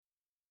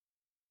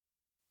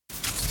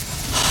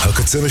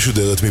הקצה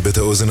משודרת מבית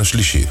האוזן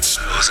השלישית.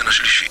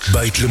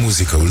 בית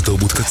למוזיקה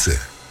ולתרבות קצה.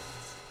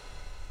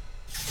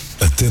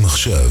 אתם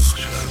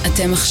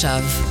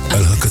עכשיו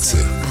על הקצה.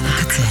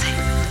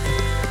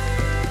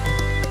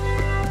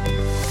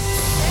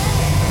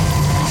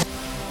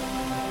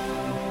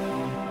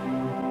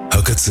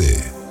 הקצה,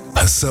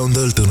 הסאונד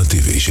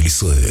האלטרנטיבי של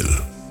ישראל.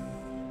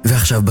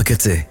 ועכשיו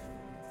בקצה,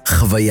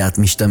 חוויית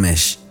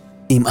משתמש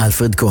עם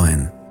אלפרד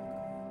כהן.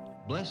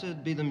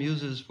 Blessed be the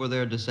muses for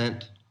their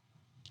descent,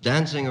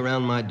 dancing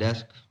around my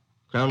desk,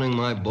 crowning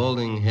my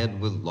balding head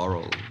with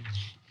laurel.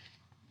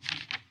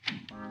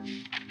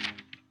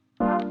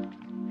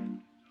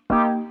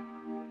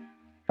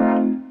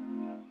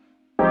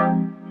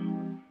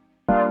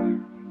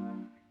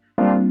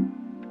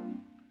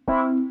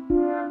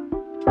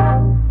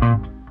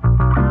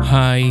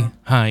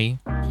 היי,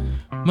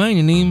 מה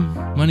העניינים?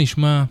 מה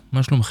נשמע?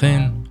 מה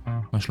שלומכם?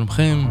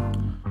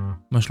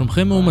 מה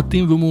שלומכם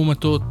מאומתים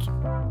ומאומתות?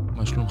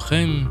 מה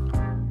שלומכם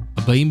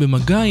הבאים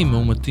במגע עם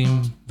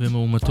מאומתים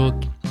ומאומתות?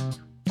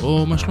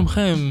 או מה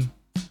שלומכם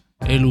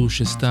אלו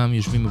שסתם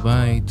יושבים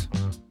בבית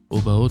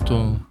או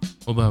באוטו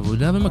או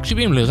בעבודה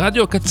ומקשיבים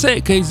לרדיו הקצה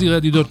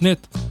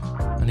kzradio.net.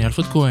 אני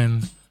אלפרד כהן,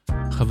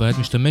 חוויית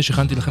משתמש.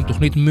 הכנתי לכם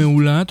תוכנית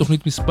מעולה,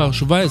 תוכנית מספר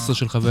 17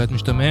 של חוויית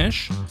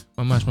משתמש,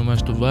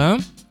 ממש טובה,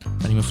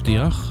 אני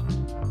מבטיח.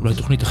 אולי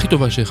תוכנית הכי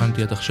טובה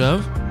שהכנתי עד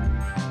עכשיו.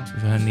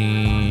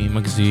 ואני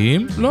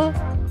מגזים? לא,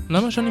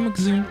 למה שאני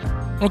מגזים?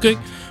 אוקיי,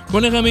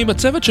 בוא נראה מי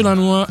בצוות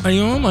שלנו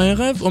היום,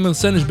 הערב. עומר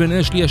סנש, בן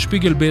אש, ליה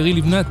שפיגל, בארי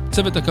לבנת,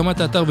 צוות הקמת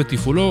האתר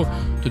ותפעולו.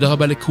 תודה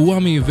רבה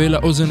לקוואמי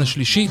ולאוזן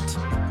השלישית.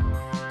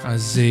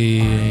 אז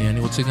אני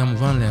רוצה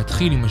כמובן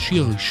להתחיל עם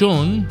השיר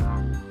הראשון.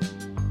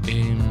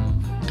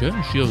 כן,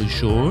 השיר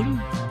הראשון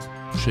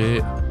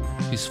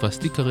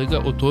שפספסתי כרגע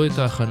אותו, את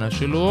ההכנה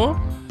שלו.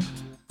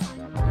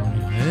 בוא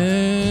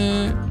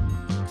נראה,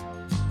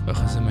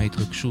 ככה זה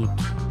מההתרגשות.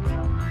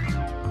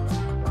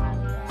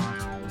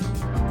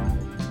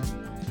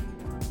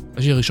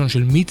 השיר הראשון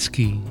של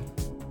מיצקי,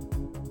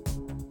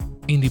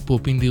 אינדי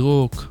פופ, אינדי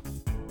רוק,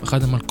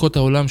 אחד המלכות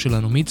העולם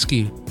שלנו,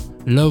 מיצקי,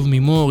 Love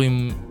Me More,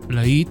 עם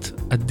להיט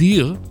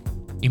אדיר,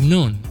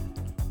 המנון.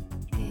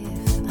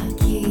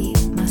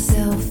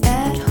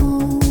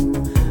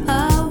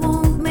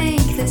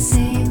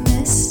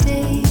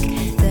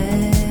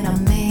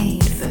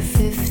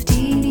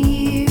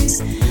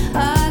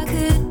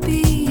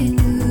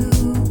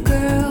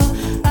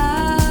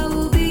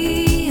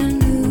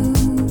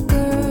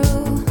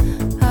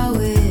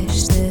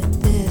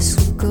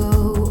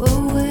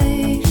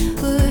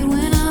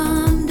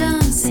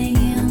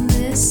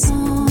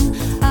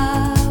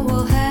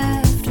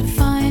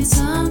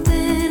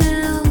 Something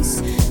else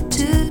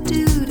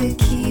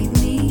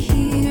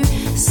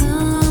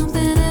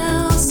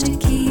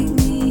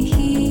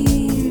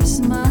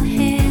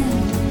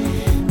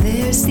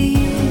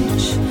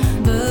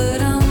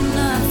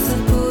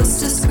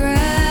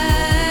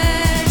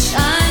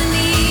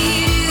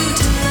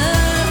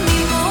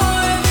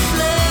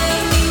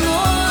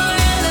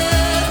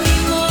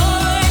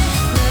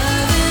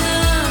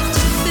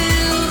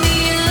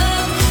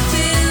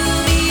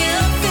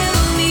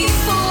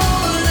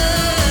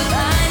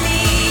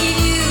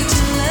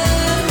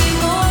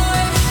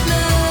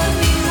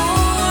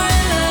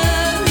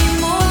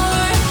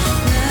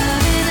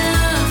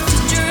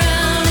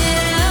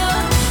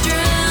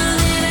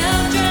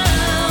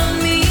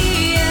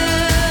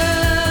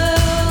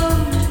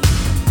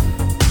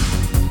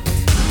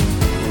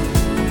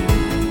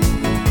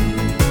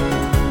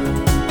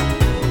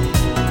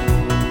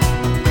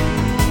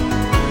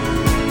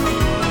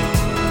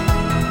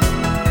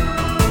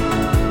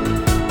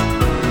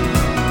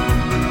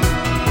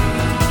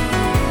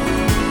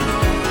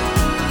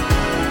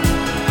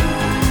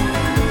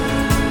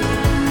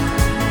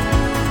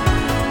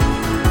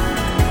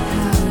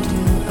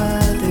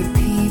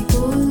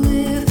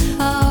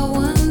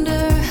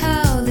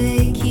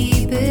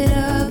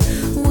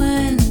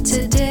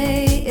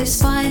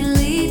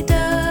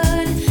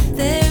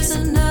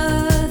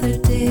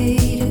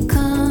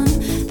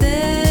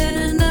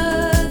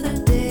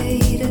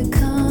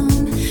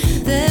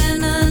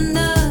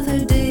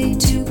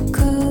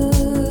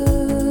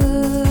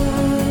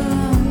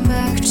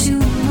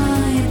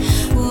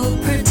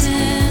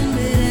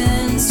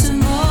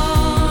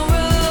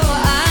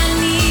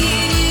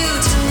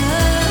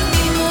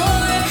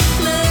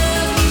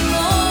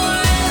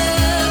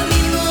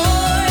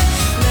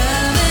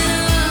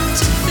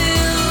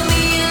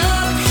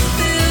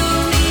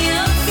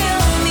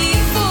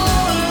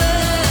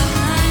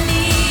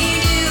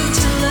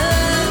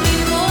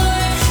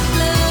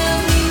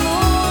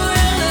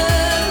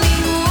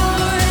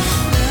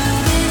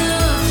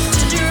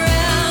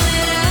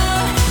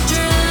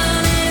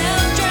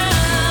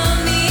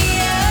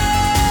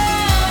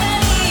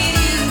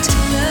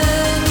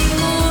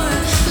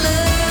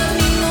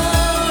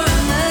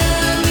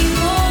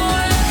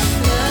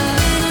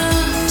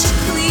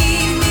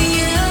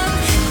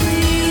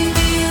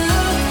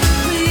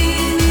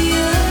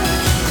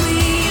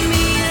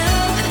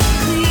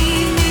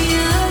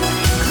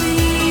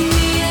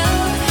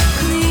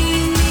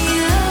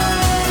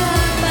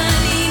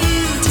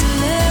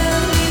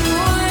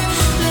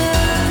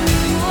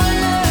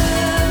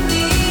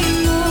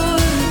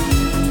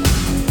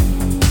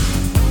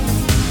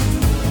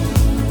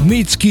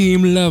סלומיצקי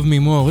עם Love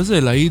Me More, איזה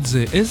להיט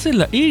זה, איזה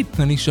להיט.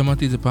 אני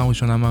שמעתי את זה פעם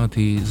ראשונה,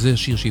 אמרתי, זה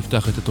שיר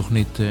שיפתח את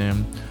התוכנית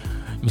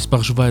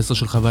מספר 17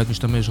 של חוויית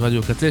משתמש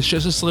רדיו קצה,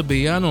 16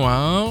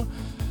 בינואר,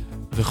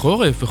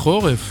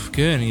 וחורף,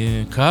 כן,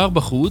 קר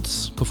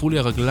בחוץ, קפו לי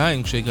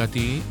הרגליים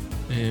כשהגעתי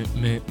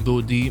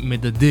בעודי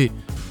מדדה,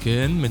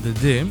 כן,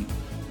 מדדה,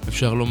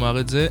 אפשר לומר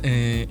את זה,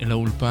 אל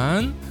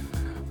האולפן,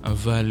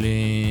 אבל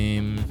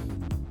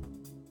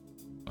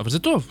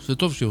זה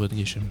טוב שיורד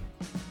גשם,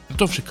 זה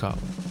טוב שקר,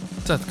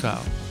 קצת קר.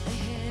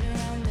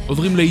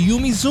 עוברים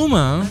ליומי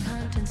זומה,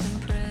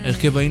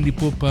 הרכב האינדי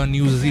פופ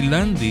הניו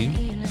זילנדי,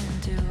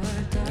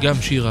 גם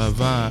שיר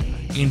אהבה,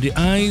 In the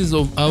Eyes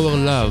of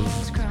Our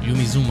Love,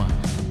 יומי זומה.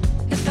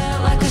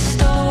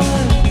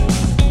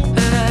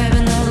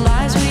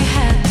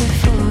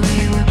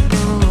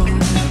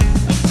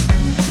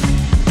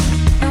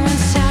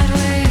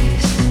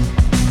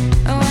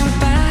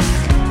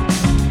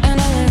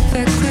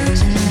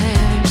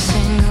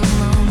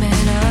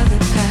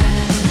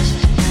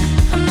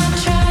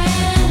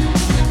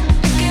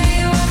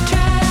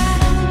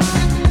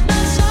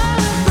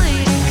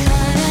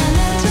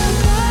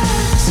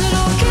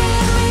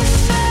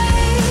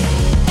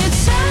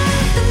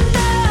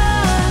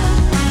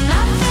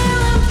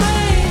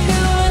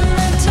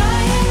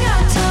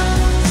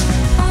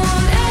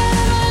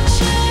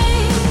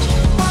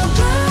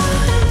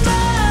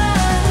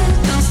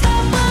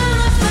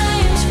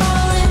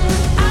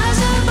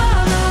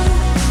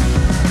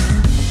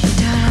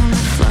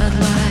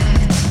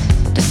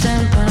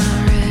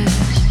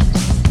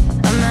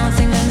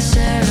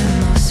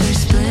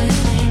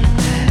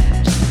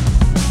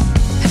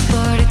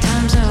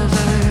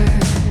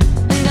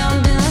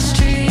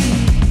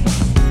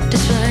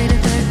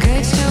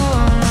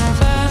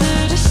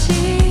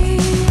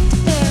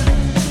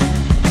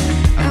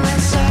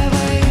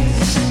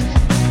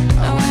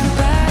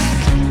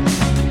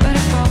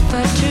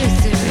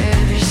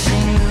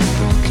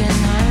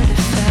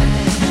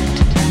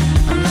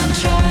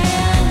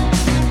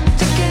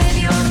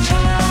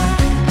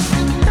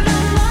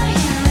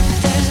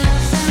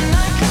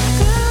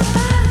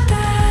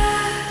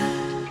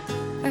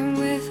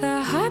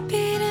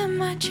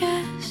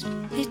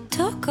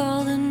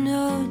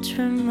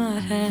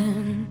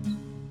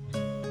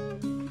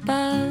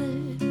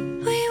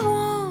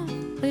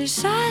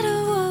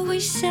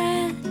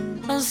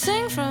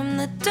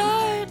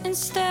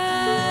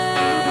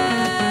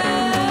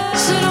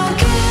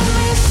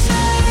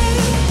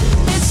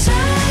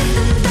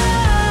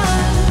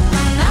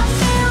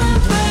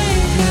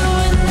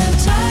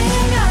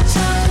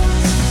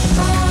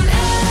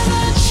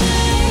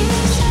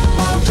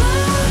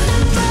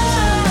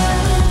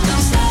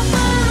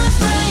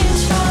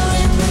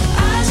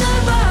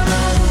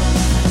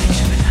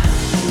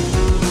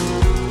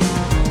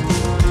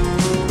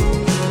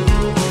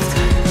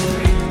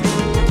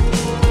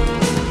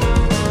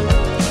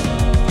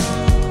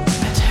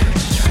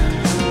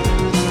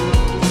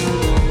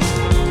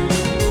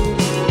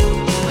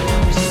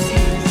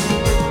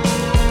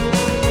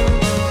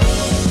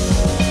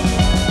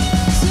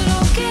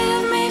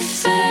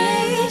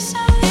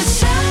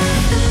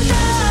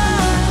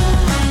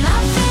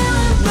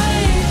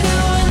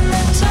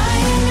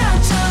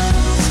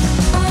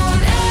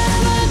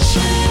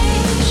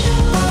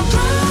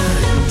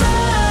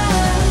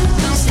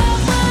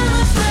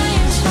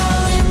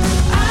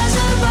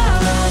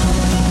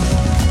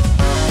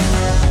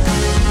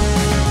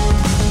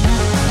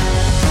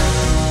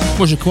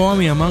 כמו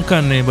שקוואמי אמר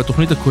כאן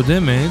בתוכנית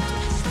הקודמת,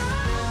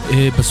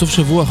 בסוף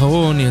שבוע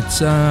האחרון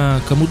יצאה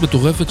כמות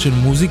מטורפת של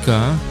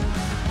מוזיקה,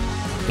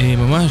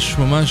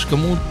 ממש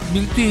כמות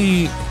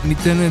בלתי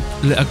ניתנת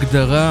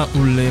להגדרה או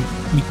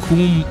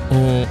למיקום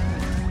או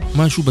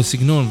משהו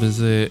בסגנון,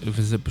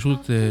 וזה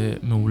פשוט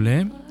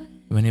מעולה.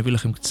 ואני אביא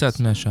לכם קצת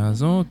מהשעה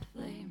הזאת,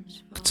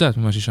 קצת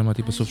ממה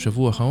ששמעתי בסוף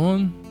שבוע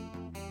האחרון.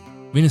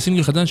 והנה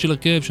סינגל חדש של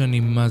הרכב שאני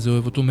מה זה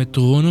אוהב אותו,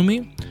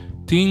 מטרונומי,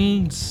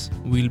 Things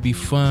will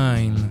be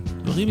fine.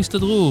 דברים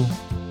יסתדרו.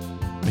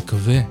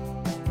 מקווה.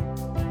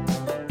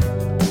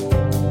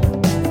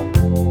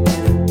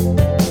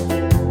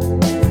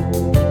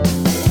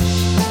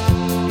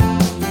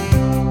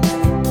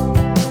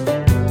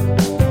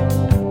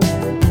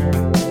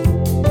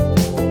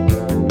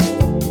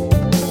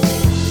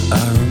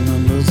 I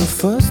remember the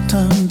first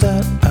time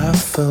that I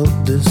felt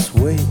this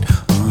weight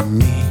on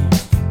me.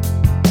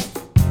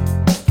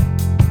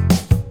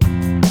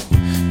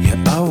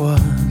 Yeah, I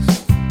was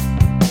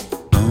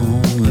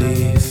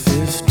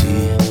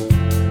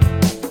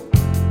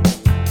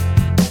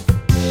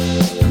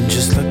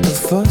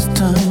first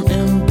time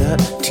in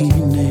that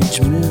teenage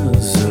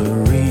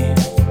misery.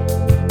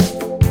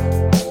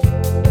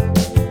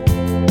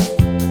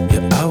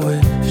 Yeah, I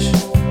wish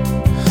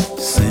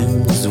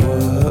things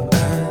were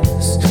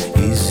as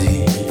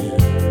easy,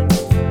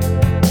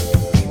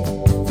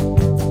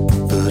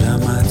 but I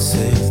might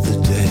save the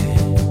day.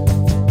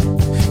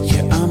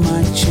 Yeah, I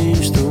might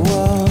change the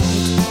world.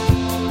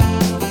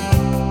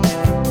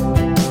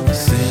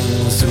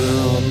 Things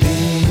will be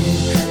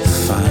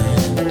fine.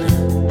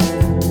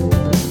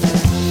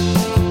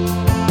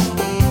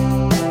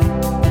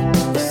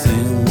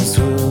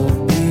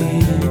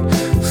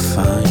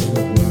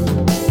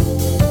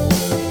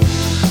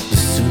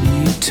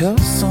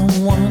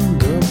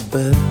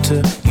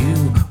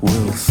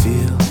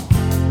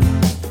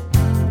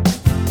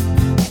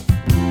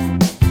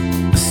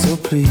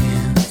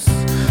 please,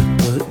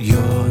 but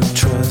your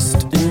trust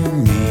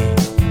in me.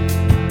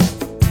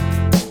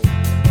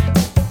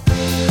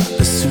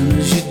 As soon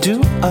as you do,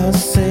 I'll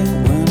say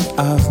when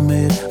I've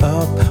made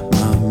up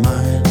my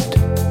mind.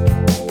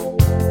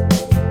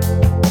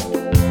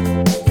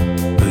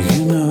 But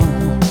you know,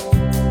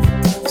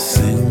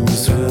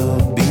 things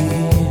will be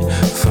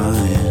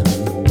fine.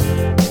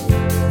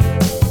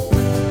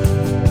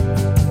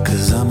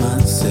 'Cause I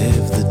might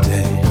save the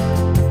day.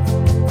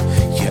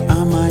 Yeah,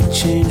 I might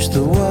change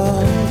the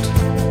world.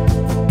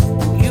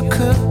 You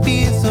could be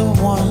the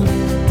one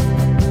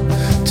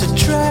to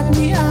drag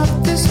me out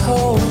this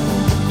hole.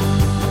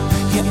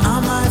 Yeah, I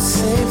might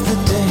save the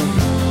day.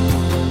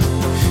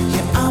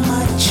 Yeah, I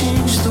might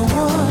change the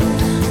world.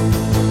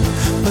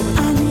 But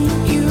I need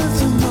you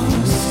the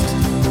most.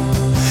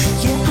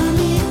 Yeah, I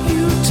need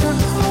you to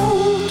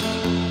hold.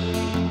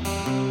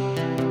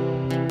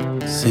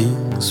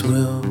 Things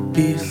will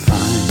be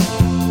fine.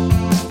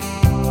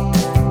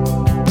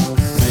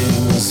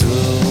 Things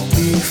will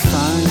be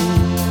fine.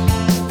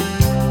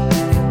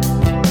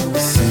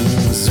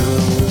 Things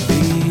will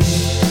be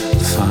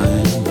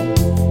fine.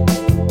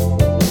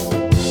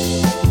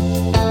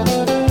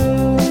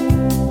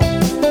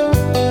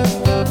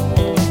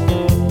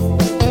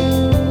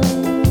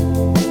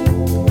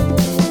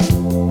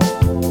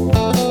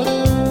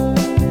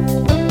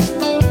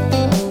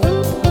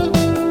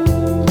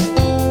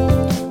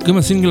 גם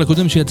הסינגל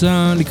הקודם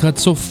שיצא לקראת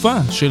סופה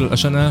של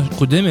השנה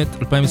הקודמת,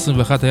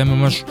 2021, היה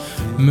ממש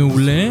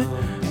מעולה,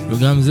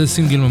 וגם זה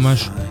סינגל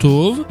ממש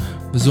טוב,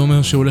 וזה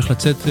אומר שהולך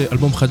לצאת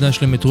אלבום חדש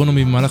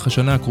למטרונומי במהלך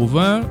השנה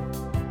הקרובה,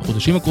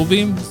 החודשים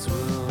הקרובים,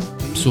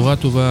 בשורה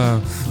טובה,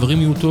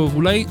 דברים יהיו טוב,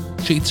 אולי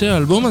כשיצא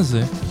האלבום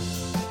הזה,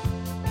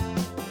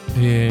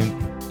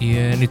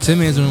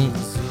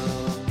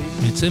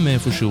 נצא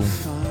מאיפשהו,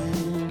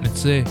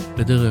 נצא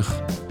לדרך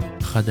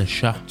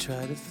חדשה.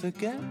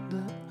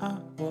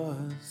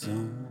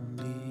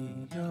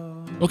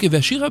 אוקיי,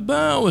 והשיר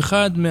הבא הוא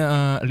אחד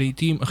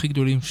מהלהיטים הכי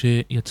גדולים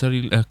שיצא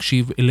לי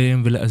להקשיב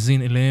אליהם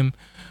ולהאזין אליהם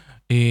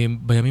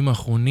בימים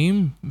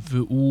האחרונים,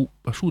 והוא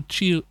פשוט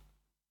שיר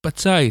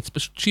פצייץ,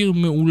 פשוט שיר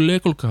מעולה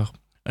כל כך.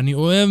 אני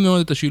אוהב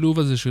מאוד את השילוב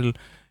הזה של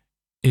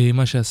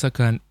מה שעשה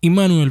כאן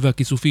עמנואל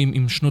והכיסופים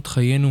עם שנות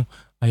חיינו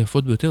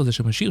היפות ביותר. זה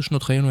שם השיר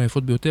שנות חיינו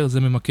היפות ביותר, זה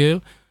ממכר,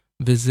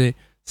 וזה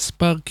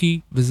ספרקי,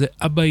 וזה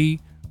אבאי,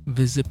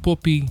 וזה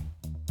פופי,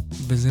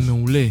 וזה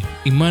מעולה.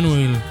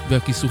 עמנואל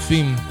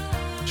והכיסופים,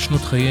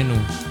 שנות חיינו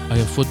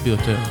היפות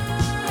ביותר.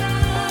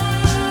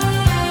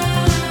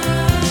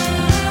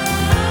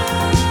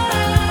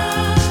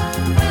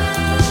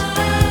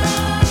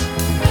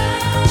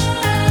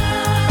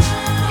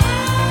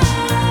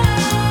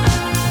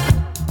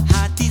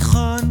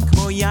 התיכון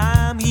כמו ים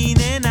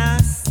הנה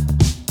נס,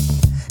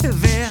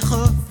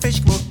 והחופש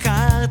כמו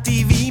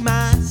קרתי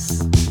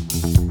וימס,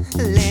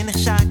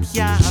 לנחשק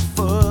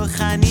יהפוך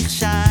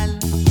הנכשל,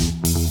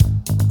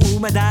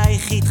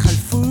 ומדייך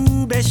התחלפו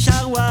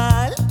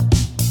בשרוואל,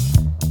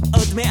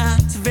 עוד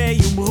מעט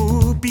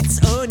ויומרו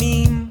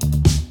פצעונים,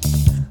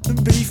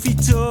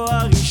 ביפיתו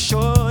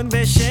הראשון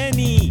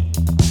ושני,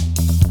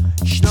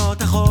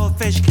 שנות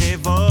החופש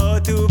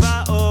קרבות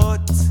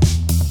ובאות,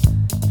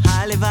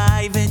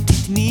 הלוואי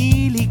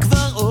ותתני לי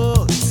כבר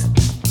אות,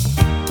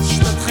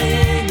 שנות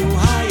חיינו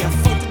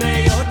היפות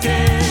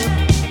ביותר,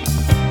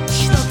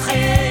 שנות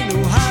חיינו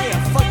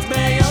היפות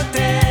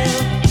ביותר,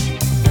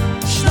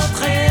 שנות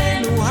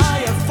חיינו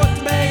היפות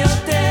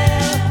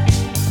ביותר,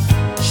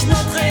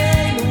 שנות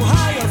חיינו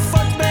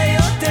היפות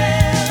ביותר,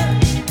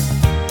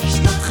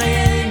 שנות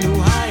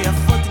חיינו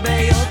היפות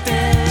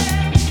ביותר,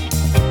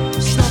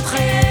 שנות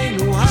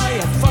חיינו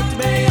היפות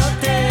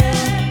ביותר,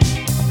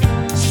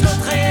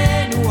 שנות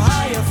חיינו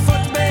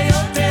היפות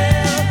ביותר,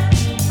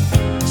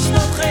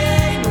 שנות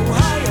חיינו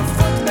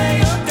היפות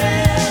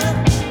ביותר.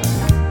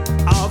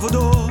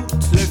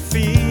 עבודות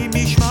לפי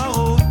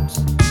משמרות,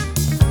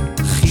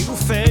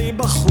 חילופי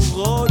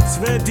בחורות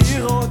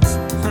ודירות,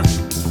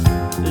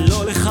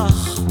 לא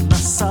לכך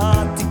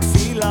נסעתי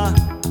תפילה,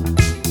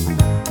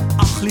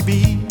 אך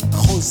ליבי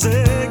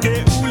חוזה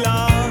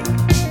גאולה,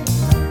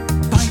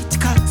 בית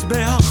קט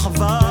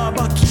בהרחבה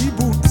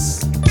בקיבוץ,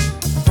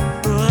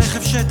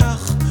 רכב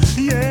שטח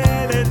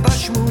ילד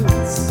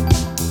בשמוץ,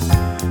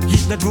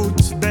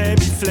 התנדבות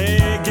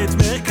במפלגת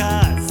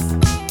מרכז,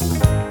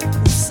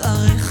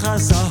 ושעריך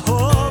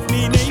זהוב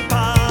מיני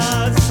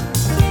פז,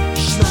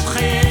 שנות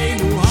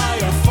חיינו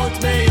היפות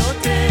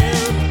ביותר,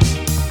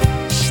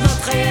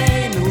 שנות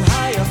חיינו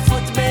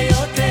היפות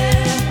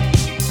ביותר,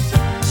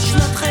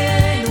 שנות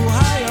חיינו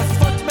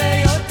היפות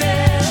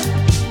ביותר,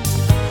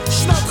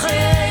 שנות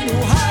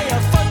חיינו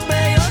היפות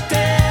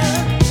ביותר,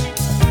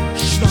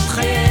 שנות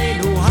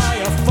חיינו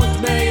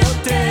היפות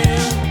ביותר,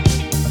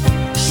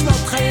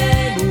 שנות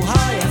חיינו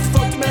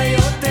היפות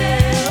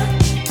ביותר,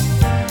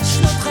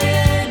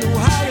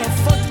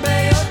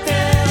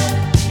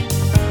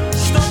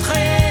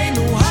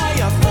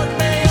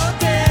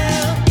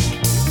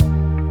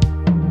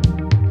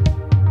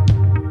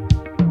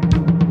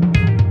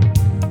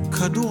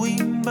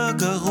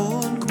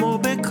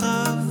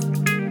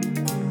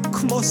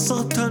 כמו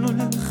סרטן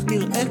הולך,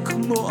 נראה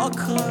כמו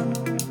עקרן,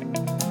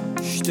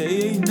 שתי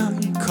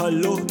עיניי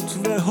קלות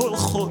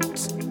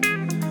והולכות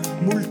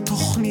מול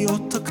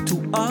תוכניות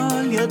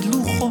אקטואליה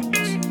דלוחות,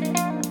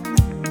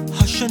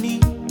 השנים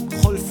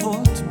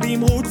חולפות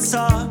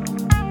במרוצה,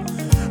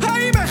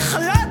 האם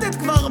החלטת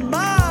כבר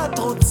מה את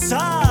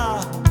רוצה?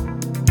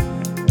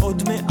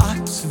 עוד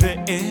מעט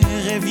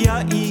וערב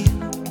יאיר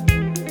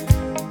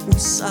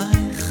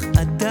ושערך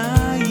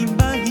עדיין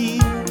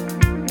בהיר,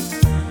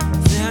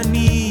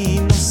 ואני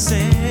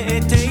נושא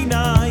את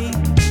עיניי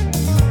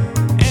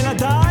אל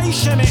הדי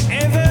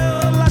שמעבר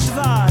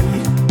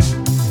לתוואי,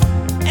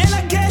 אל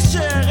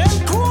הגשר,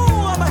 אל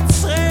כור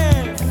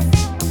המצרף,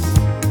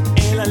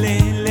 אל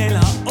הליל, אל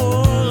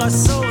האור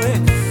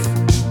השורף,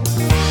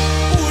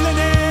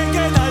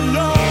 ולנגד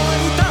הלא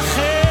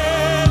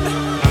ייתכן,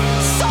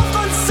 סוף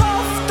כל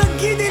סוף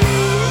תגידי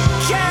לי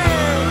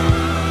כן,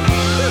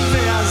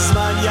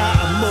 והזמן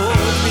יעמוד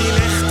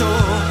מלכתו,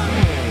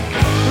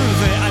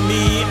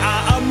 ואני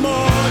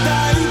אעמוד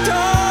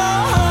איתו,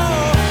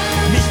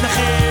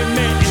 מתנחם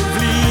מעין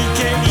בלי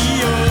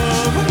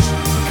כאיוב,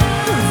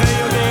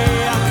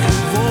 ויודע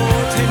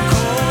קרבות הן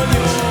כל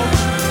יום,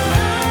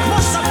 כמו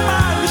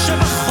סמן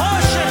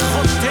שבחושך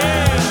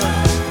חותר,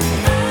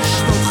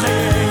 שנות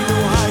חיינו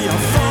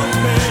היפות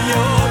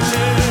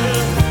ביותר,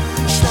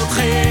 שנות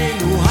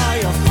חיינו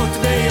היפות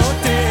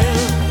ביותר,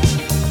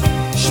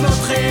 שנות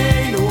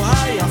חיינו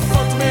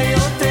היפות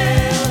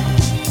ביותר,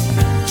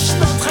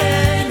 שנות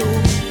חיינו.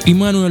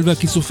 עמנואל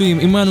והכיסופים,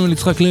 עמנואל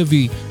יצחק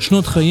לוי,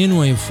 שנות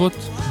חיינו היפות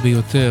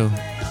ביותר.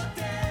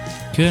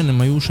 כן,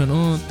 הם היו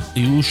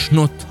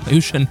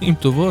שנים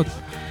טובות.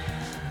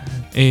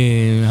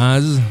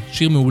 אז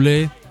שיר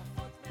מעולה,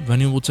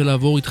 ואני רוצה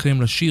לעבור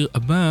איתכם לשיר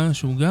הבא,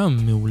 שהוא גם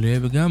מעולה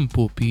וגם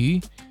פופי,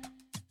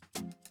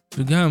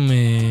 וגם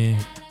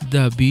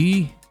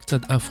דאבי,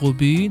 קצת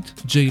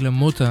אפרוביט, ג'יי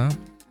למוטה,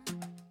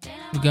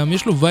 וגם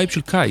יש לו וייב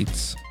של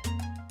קיץ.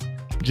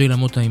 ג'יי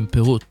למוטה עם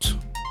פירות.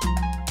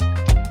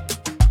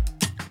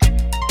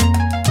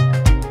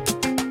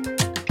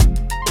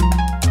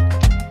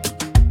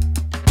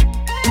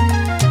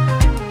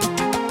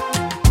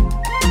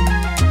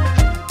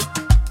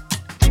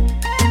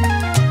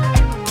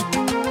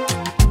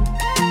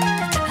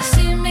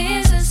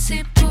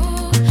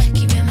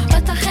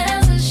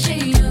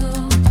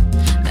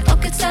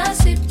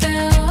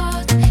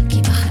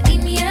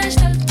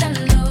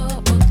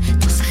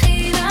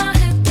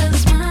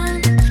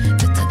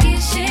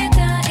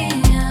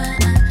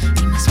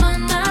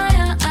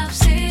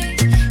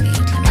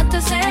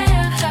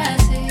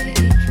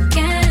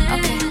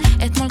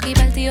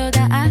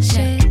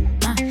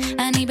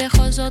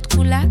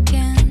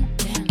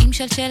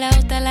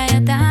 שלשלאות על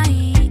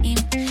הידיים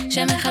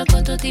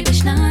שמחלקות אותי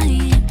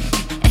בשניים,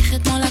 איך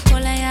אתמול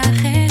הכל היה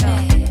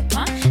אחרת,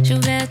 שוב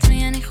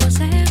בעצמי אני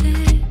חוזרת,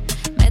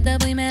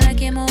 מדברים אליי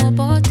כמו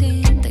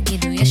רובוטים,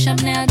 תגידו יש שם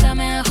בני אדם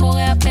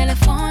מאחורי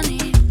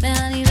הפלאפונים,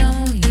 ואני לא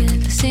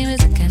מעוניינת לשים את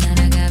זה כאן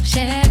על הגב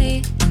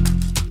שלי,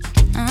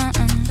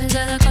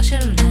 וזה דרכו של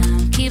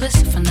עולם, כי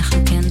בסוף אנחנו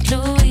כן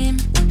תלויים,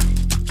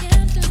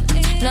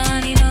 לא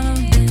אני לא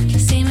מעוניינת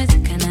לשים את זה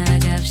כאן על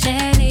הגב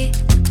שלי,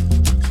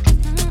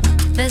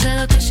 וזה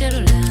לא קשה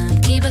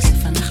עולם, כי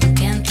בסוף אנחנו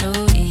כן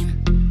תלויים.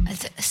 אל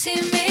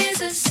תשימי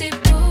זה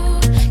סיפור,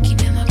 כי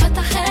במבט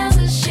אחר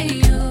זה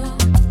שיעור,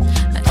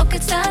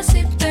 מעוקץ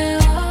תעשי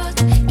פירות,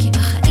 כי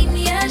בחיים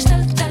יש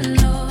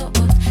טלטלות,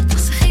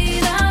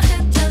 תחסכי לך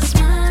את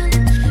הזמן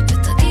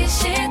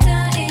ותרגישי את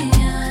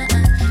העניין,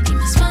 אם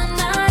הזמן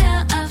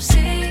היה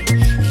אפסי,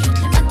 להיות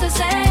למטה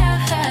זה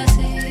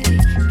יחסי,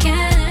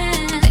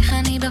 כן, איך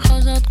אני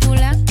בכל זאת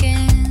כולה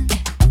כן,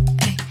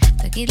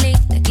 תגיד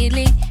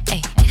לי,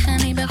 איך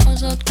אני בכל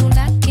זאת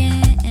כולה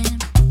כן,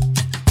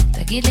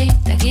 תגיד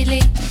לי,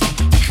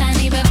 איך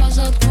אני בכל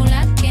זאת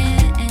כולה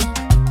כן,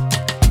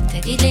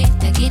 תגיד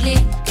לי,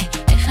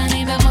 איך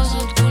אני בכל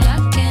זאת כולה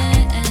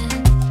כן,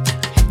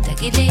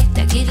 תגיד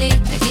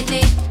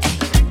לי.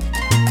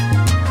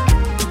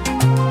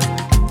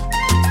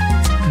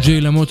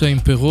 ג'יי למוטה עם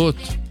פירות.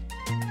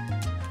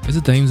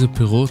 איזה טעים זה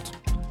פירות,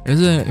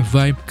 איזה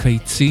וייב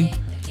קיצי.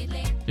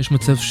 יש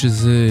מצב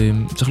שזה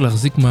צריך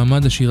להחזיק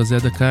מעמד השיר הזה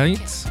עד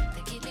הקיץ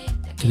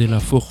כדי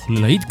להפוך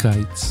ללהיט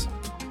קיץ.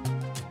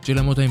 ג'יי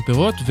למוטה עם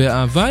פירות,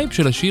 והווייב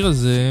של השיר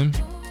הזה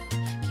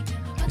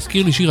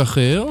הזכיר לי שיר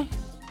אחר,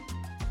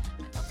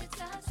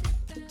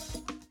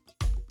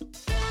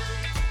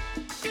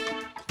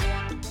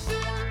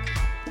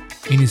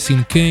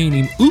 איניסין קיין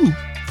עם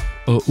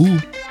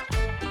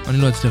אני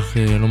לא אצליח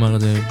לומר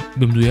את זה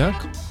במדויק.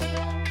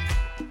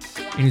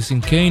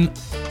 איניסין קיין,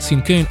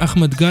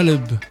 אחמד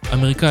גלב,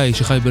 אמריקאי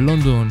שחי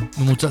בלונדון,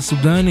 ממוצא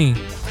סודני,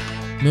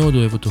 מאוד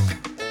אוהב אותו.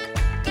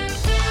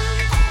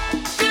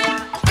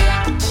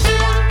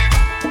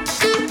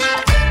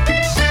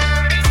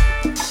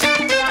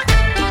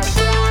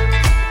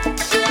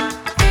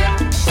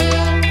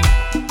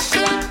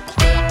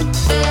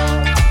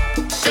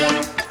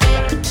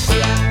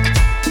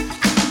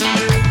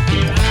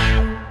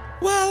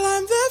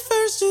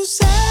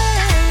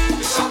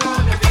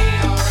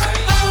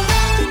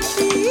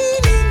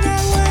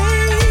 Feeling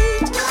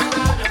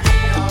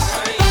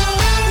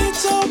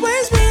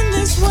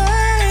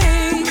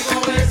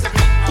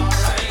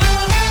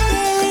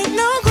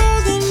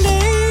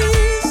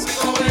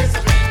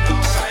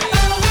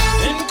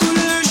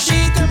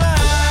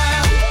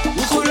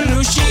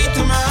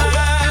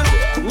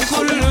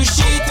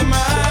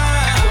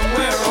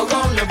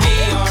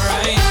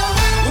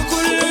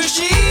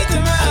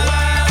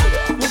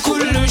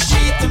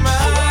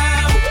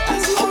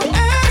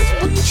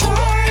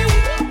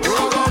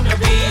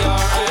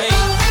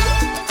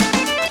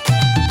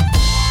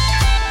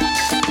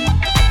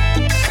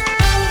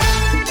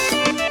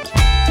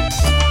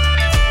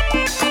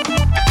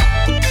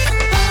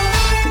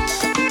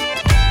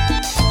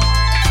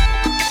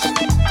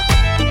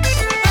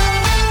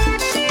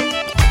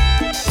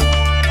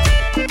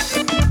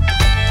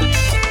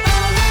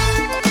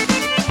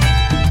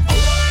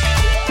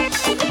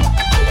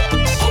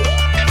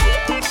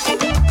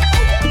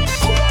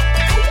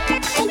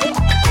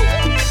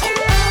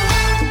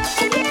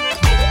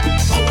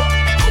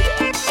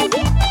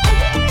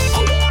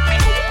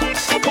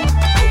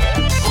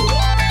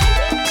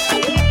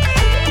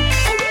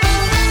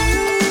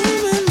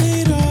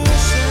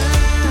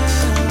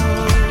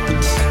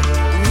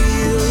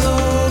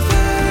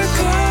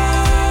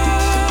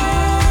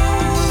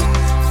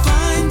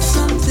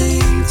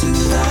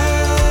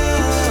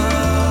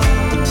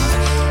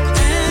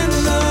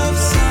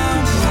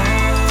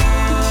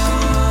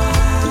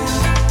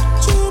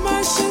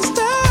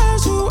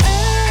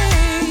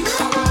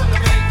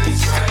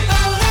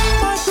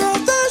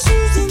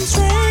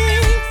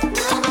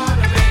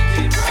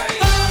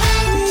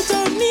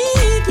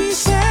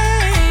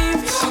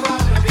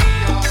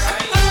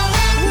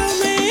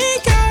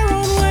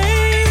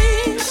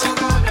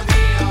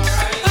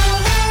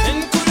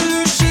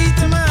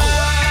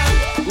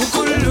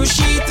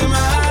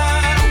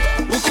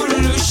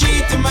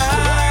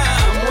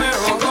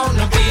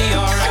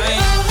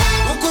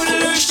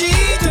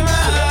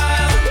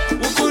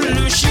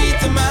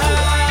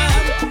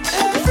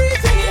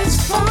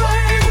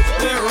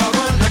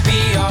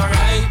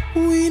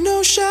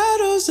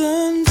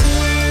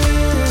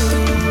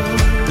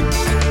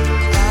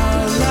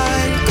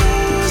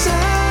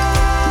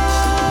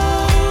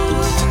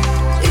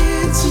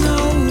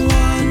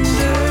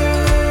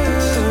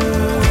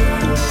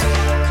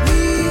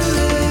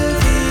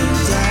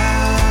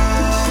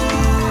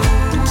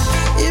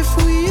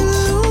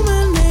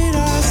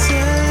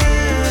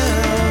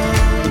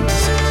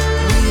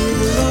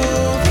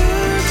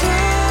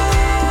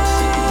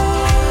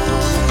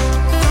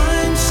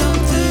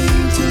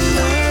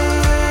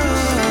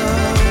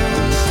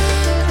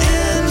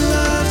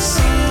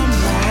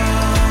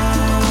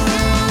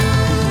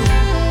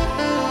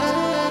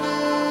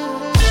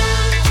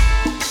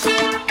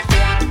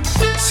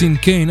יאסין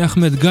קיין,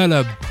 אחמד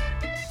גלב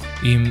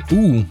עם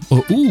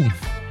או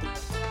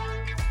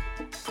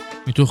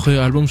מתוך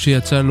אלבום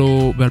שיצא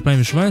לו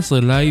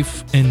ב-2017,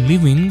 Life and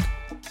Living.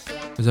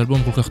 זה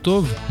אלבום כל כך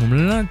טוב,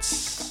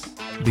 מומלץ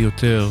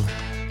ביותר.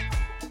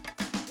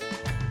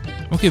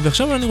 אוקיי,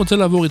 ועכשיו אני רוצה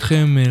לעבור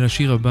איתכם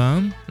לשיר הבא.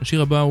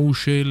 השיר הבא הוא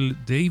של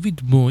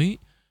דיוויד בוי,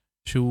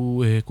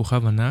 שהוא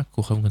כוכב ענק,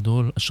 כוכב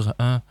גדול,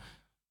 השראה.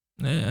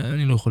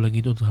 אני לא יכול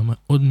להגיד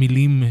עוד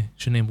מילים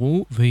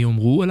שנאמרו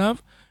ויאמרו עליו.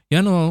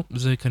 ינואר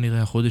זה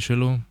כנראה החודש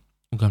שלו,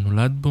 הוא גם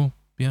נולד בו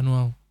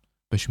בינואר.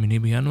 ב8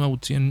 בינואר הוא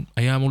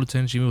היה אמור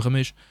לציין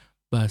 75,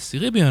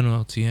 ב10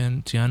 בינואר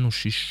ציינו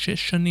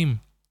 6 שנים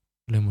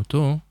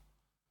למותו,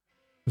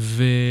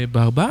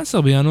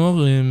 וב-14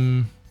 בינואר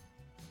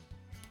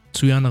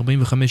צוין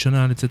 45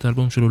 שנה לצאת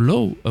האלבום שלו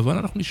לא, אבל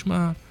אנחנו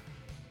נשמע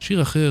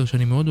שיר אחר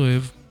שאני מאוד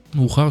אוהב,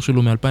 מאוחר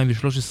שלו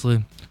מ-2013,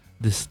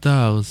 The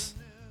Stars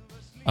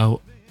are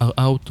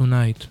out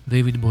tonight,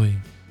 דיוויד בוי,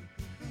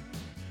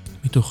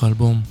 מתוך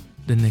האלבום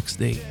The Next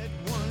Day.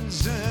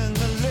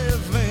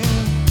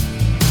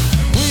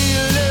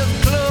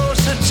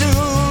 To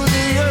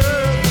the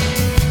earth,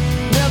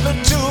 never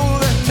to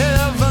the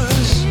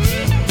heavens.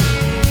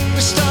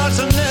 The stars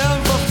are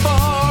never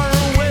far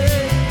away.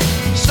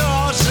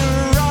 Stars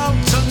are out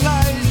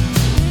tonight.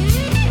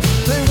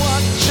 They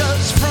watch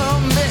us from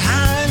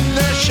behind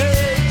their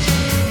shades.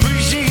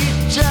 Brigitte,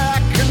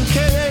 Jack and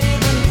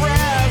Kate and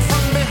Brad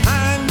from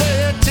behind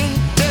their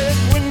tinted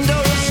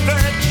windows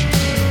stretch,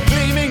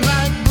 gleaming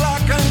like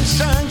blackened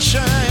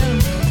sunshine.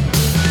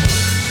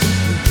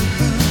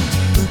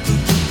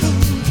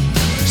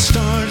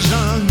 Stars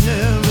are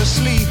never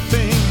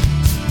sleeping.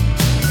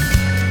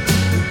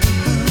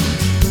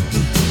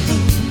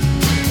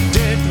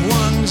 Dead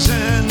ones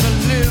and the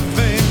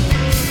living,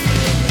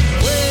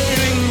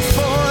 waiting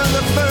for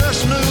the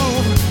first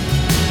move.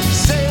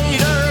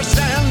 Satyrs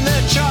and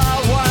their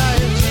child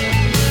wives,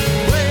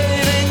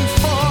 waiting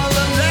for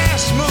the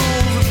last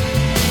move.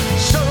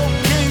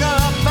 Soaking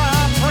up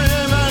our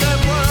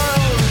primitive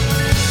world.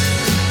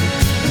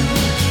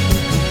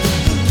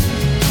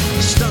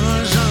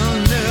 Stars are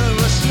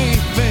never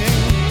sleeping.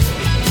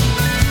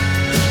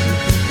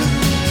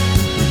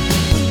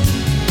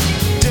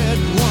 Dead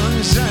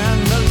ones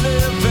and the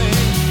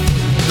living,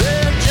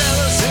 their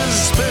jealousy's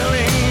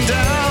spilling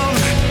down.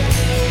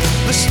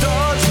 The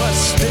stars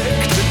must stick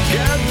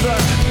together.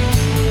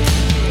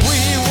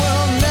 We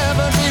will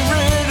never be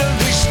rid of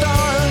these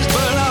stars,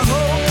 but I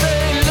hope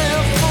they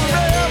live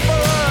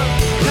forever.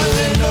 And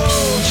they know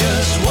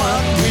just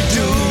what we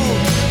do,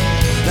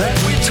 that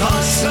we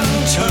toss and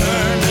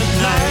turn at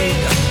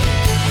night.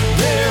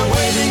 They're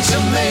waiting to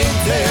make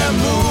their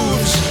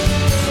moves,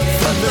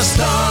 but the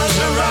stars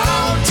are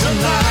out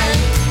tonight.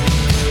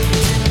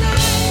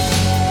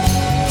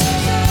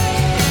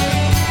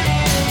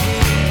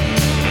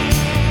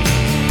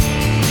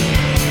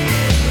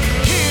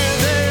 Here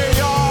they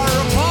are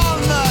upon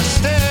the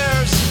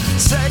stairs,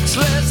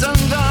 sexless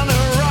and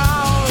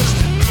unaroused.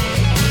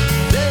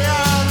 They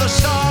are the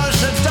stars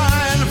that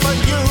dying for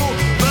you,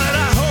 but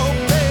I hope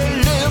they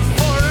live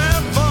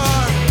forever.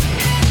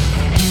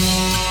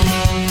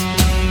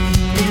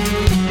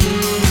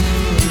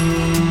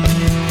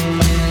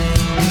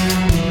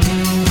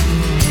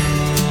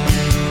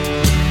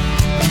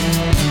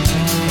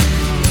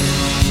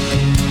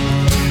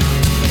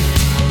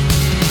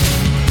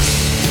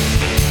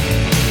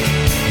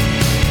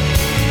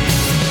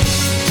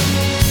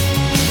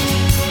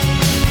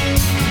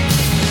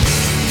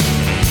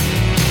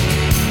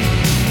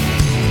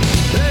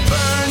 They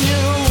burn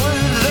you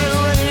with their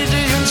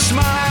radiant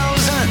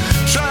smiles and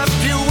trap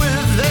you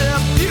with their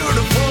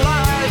beautiful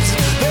eyes.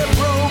 They're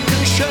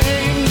broken,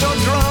 shamed, or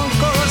drunk,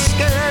 or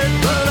scared,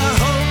 but I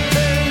hope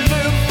they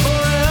live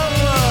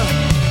forever.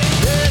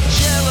 Their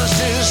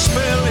jealousy is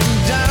spilling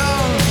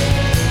down,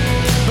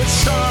 but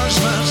stars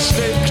must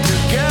stick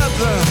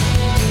together.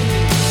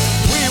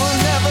 We will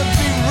never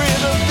be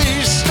rid of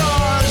these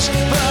stars,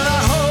 but I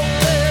hope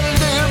they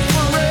live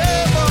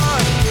forever.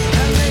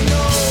 And they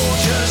know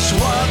just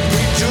what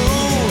we do,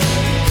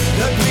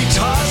 that we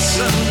toss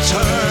and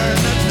turn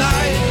at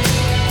night.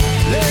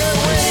 They're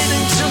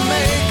waiting to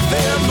make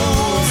their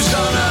moves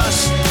on us.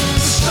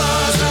 The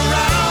stars are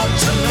out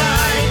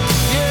tonight,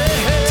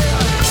 yeah.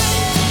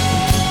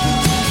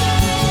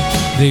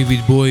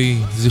 דיוויד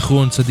בוי,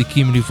 זיכרון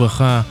צדיקים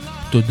לברכה,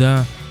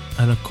 תודה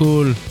על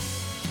הכל.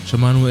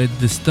 שמענו את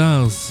The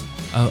Stars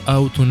are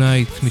out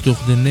tonight מתוך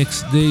The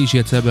Next Day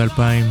שיצא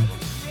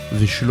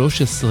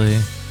ב-2013.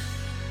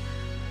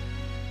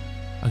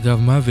 אגב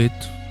מוות,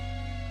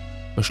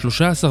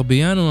 ב-13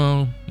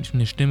 בינואר,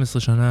 לפני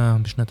 12 שנה,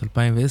 בשנת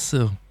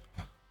 2010,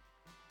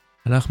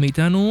 הלך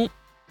מאיתנו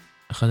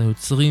אחד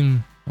היוצרים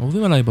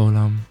האהובים עליי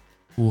בעולם,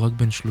 הוא רק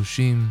בן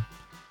 30,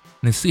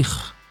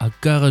 נסיך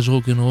הגאראז'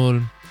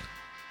 רוק'נ'רול,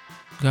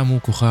 גם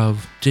הוא כוכב,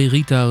 ג'יי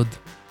ריטארד,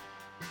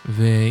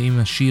 ועם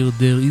השיר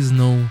There is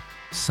no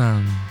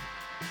sun,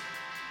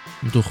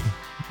 מתוך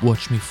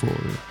Watch me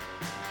fall.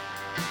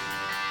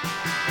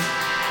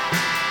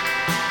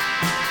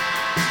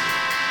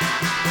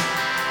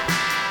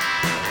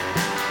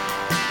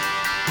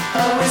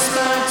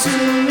 whisper to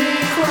me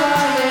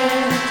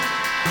quiet,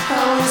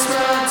 I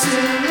whisper to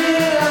me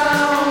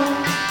loud,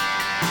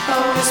 I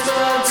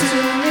whisper to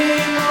me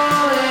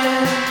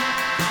morning,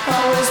 I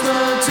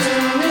whisper to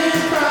me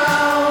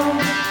proud.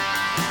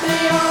 The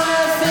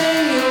only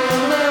thing you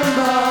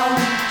remember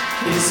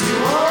is you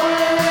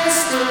only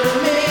whisper to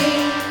me.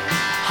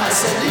 I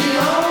said the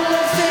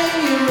only thing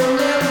you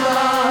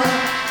remember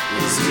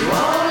is you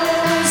only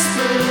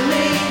whisper to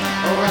me,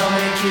 or I'll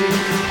make you.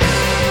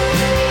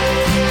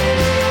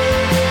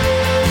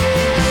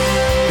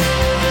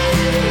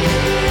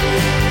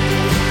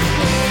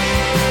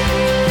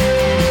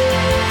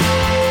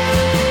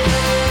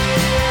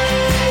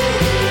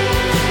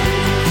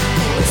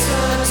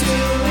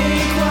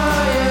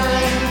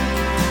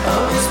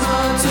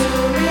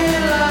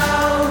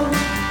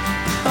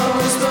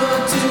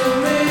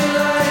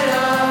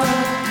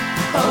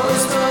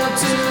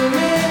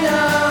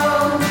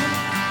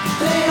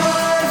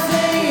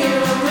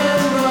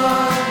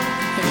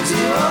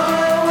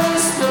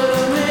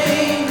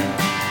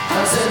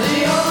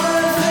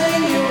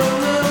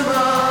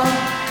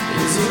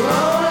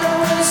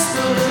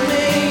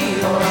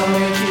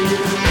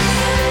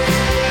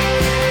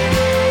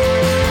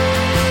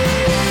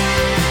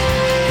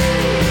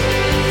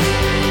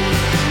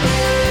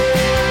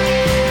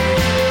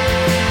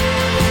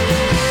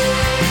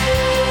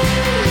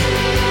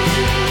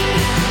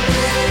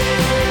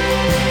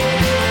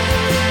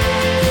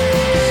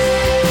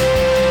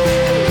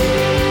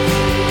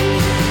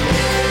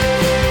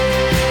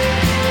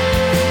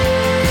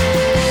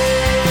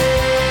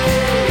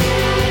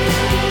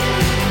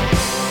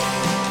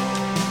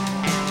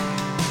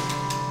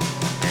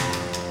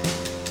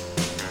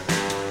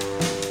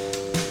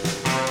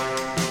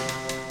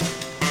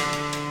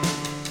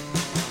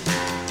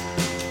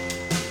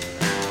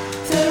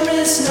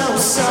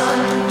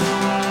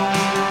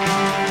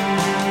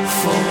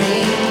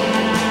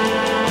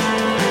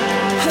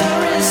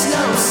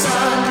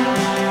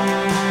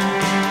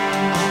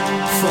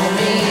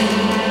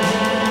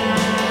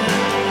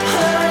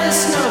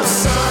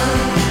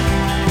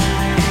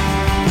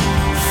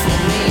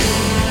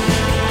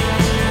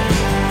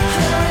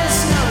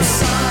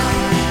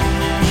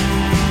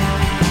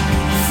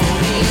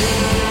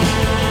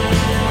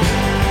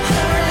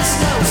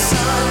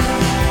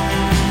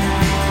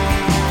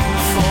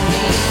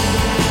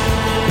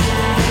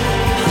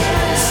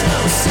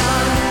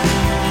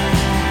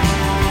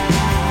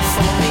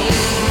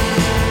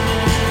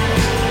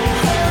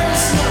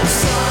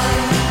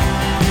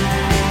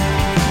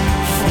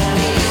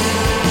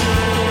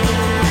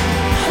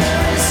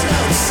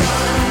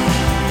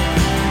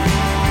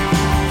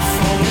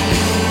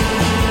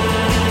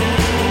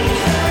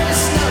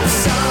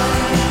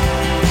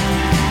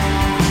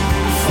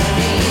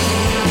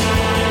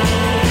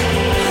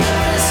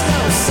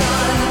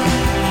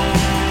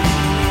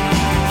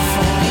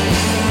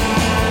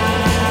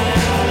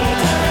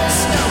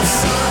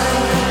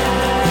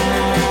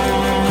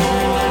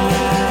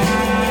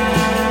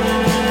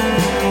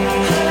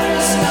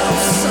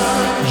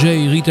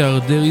 ג'יי ריטר,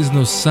 There is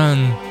no sun.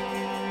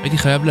 הייתי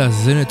חייב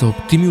לאזן את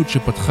האופטימיות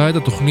שפתחה את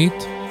התוכנית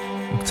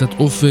עם קצת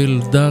אופל,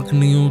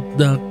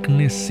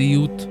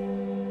 דארקנסיות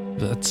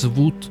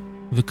ועצבות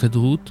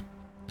וכדרות.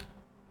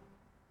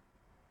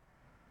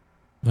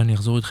 ואני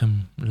אחזור איתכם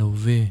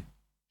להווה,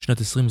 שנת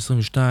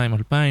 2022,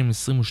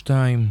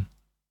 2022.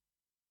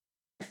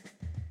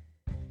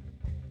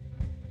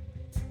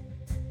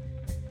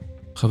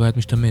 חוויית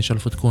משתמש,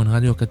 אלפרד קוהן,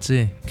 רדיו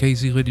הקצה,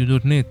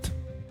 kzradio.net.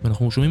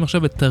 ואנחנו שומעים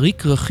עכשיו את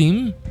טריק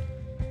רחים,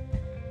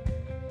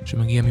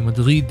 שמגיע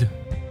ממדריד,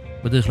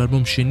 בדרך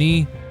לאלבום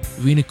שני,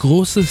 והנה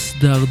קרוסס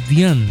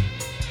דארדיאן,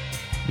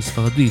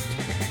 בספרדית,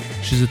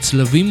 שזה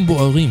צלבים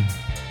בוערים.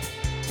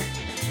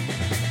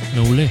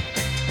 מעולה.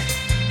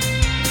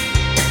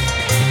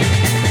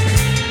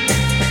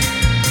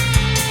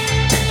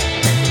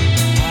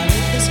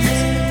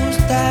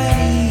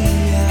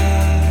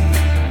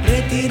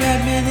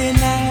 Retirarme de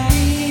la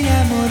vida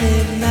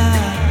moderna,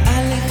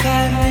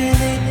 alejarme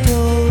de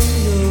todos,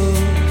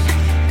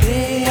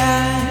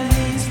 crear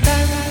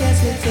distancias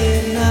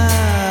eternas.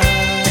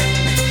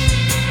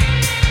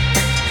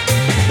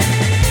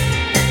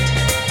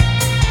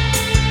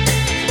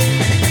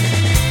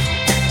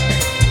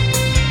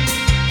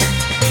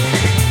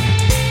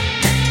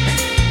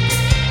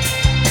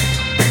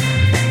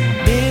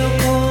 Veo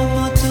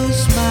como tus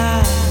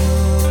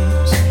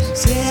manos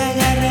se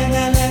agarran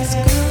a las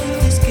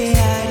cruces que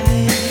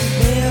arden.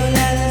 Veo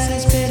la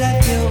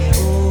desesperación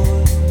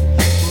por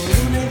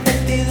una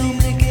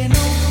incertidumbre que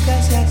nunca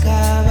se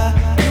acaba,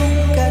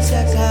 nunca se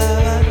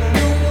acaba,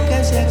 nunca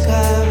se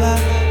acaba,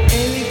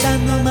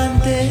 evitando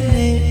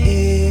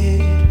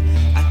mantener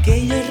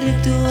aquellos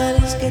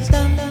rituales que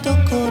tanto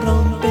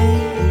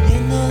corrompen,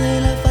 huyendo de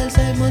la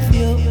falsa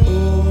emoción.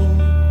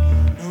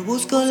 No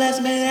busco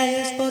las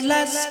medallas por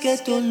las que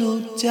tú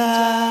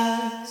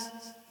luchas,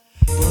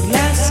 por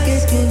las que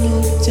tú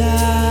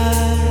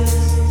luchas,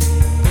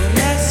 por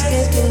las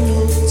que tú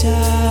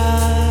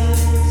luchas,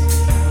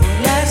 por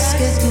las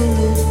que tú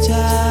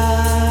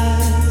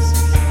luchas,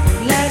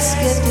 por las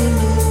que tú luchas.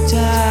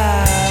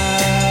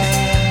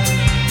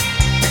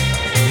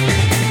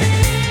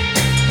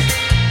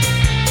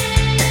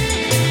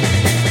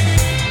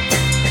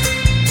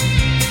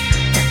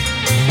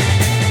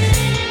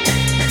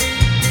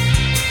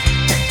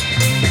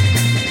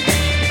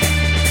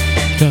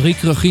 קרי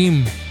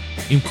קרחים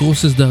עם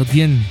קרוסס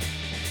דרדיין,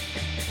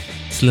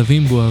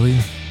 צלבים בוערים.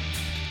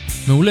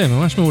 מעולה,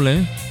 ממש מעולה.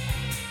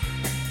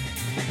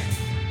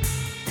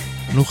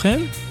 לא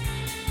כן?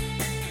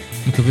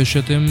 מקווה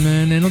שאתם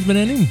נהנות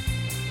ונהנים.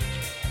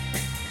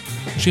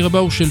 השיר הבא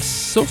הוא של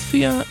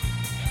סופיה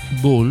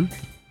בול,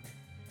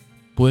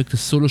 פרויקט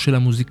הסולו של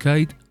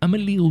המוזיקאית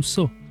אמלי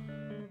רוסו,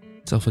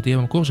 צרפתייה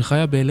במקור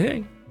שחיה ב-LA,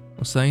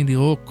 עושה אינדי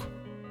רוק.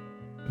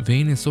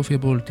 והנה סופיה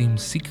בולט עם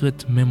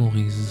Secret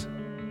Memories,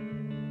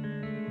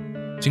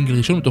 סינגל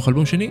ראשון מתוך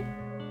אלבום שני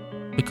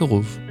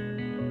בקרוב.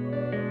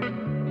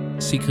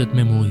 Secret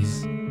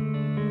Memories.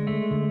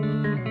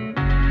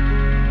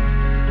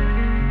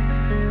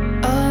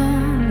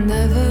 I'll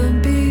never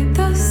be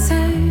the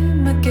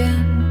same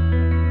again,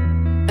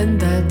 and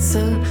that's a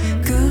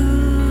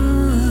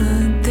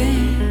good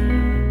thing.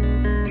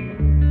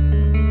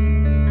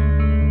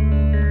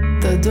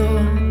 The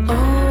door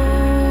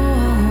opens.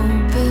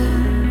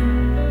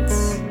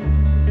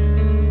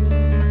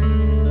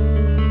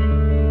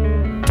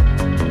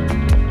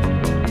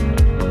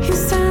 You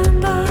stand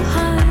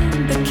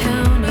behind the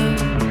counter,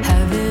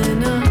 having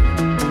a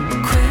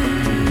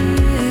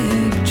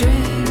quick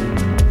drink.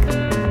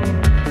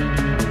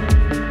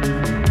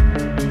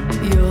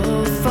 Your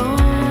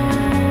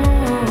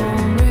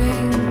phone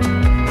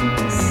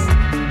rings.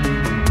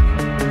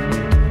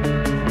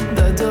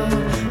 The door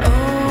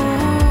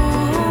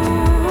opens.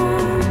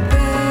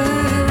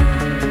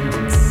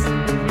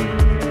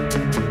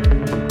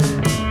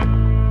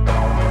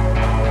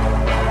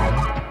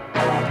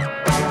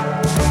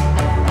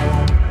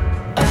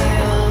 I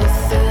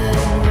often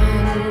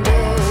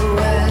wonder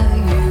where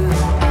you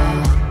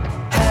are.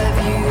 Have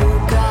you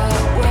got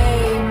way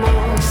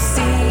more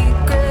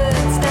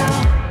secrets now?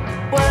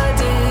 Why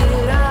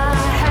did I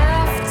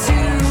have to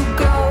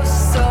go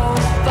so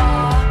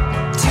far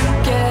to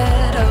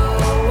get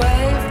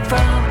away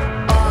from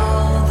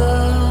all the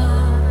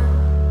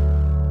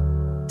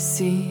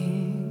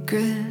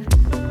secret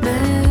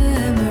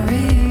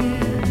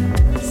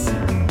memories,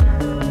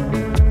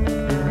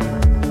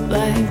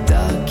 like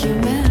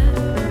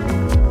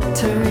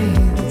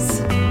documentaries?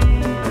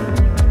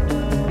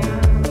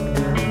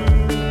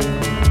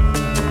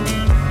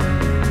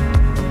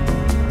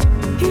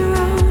 You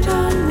wrote a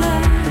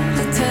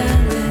letter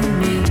telling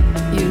me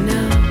you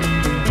now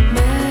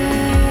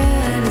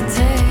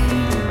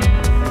meditate.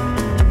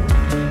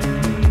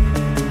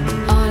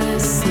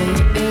 Honestly,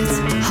 it's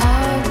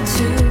hard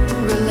to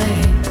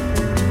relate.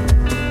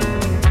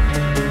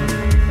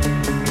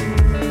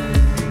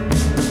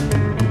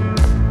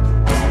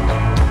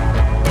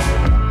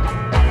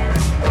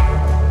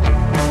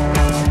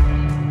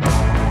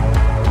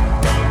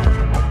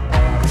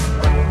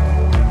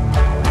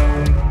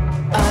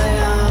 I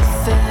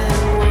often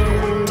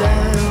wonder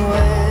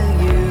where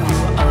you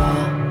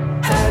are.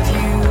 Have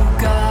you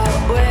got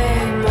way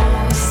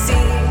more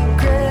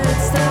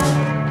secrets now?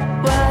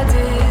 Why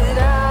did I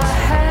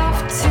have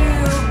to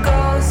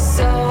go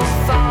so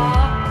far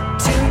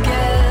to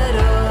get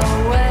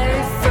away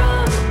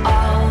from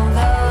all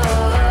the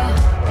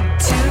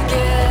to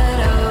get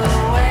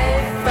away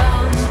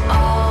from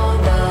all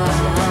the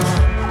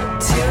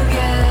to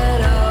get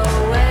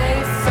away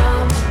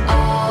from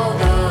all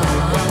the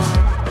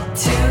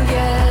to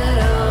get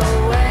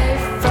away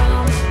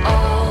from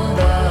all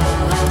the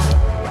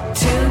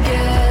to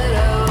get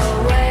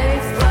away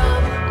from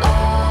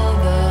all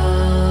the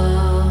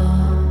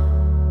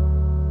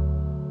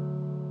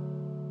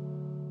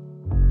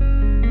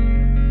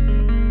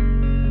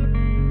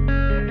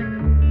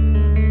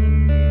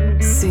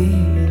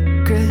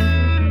secret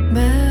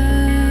memories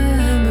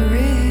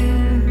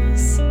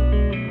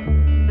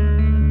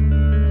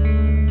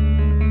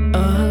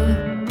of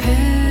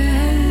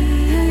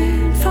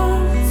painful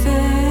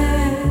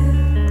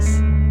things.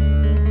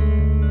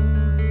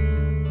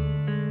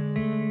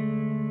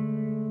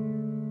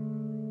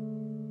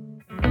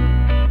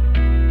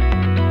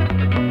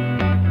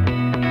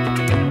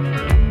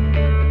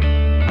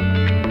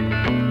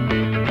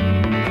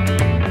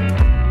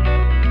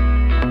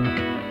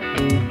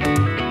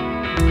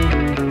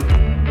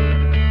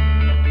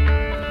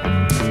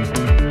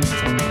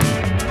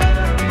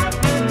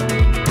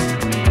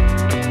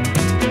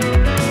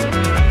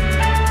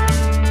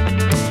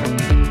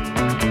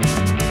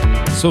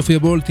 סופיה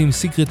בולט עם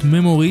Secret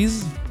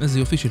Memories, איזה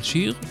יופי של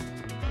שיר.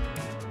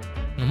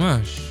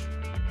 ממש.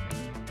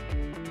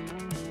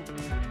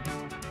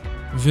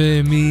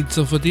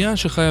 ומצרפתייה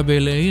שחיה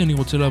ב-LA אני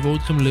רוצה לעבור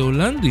איתכם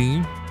להולנדי,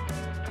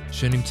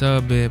 שנמצא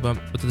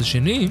בצד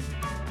השני,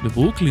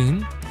 בברוקלין,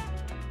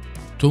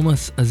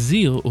 תומאס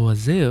אזיר או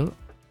אזר,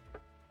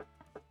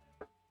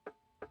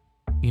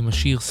 עם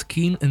השיר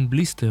Skin and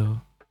Blister,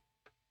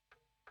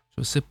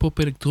 שעושה פופ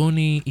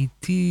אלקטרוני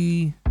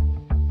איטי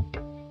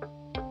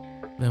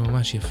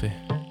וממש יפה.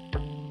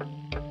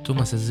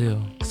 תומאס אזר,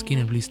 Skin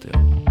and Blister.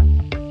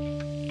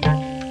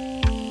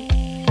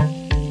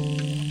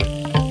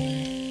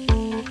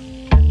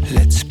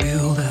 Let's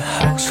build a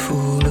house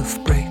full of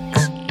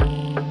bricks,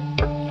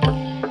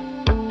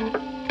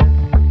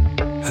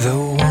 the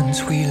ones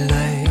we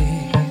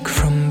like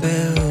from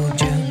Belgium.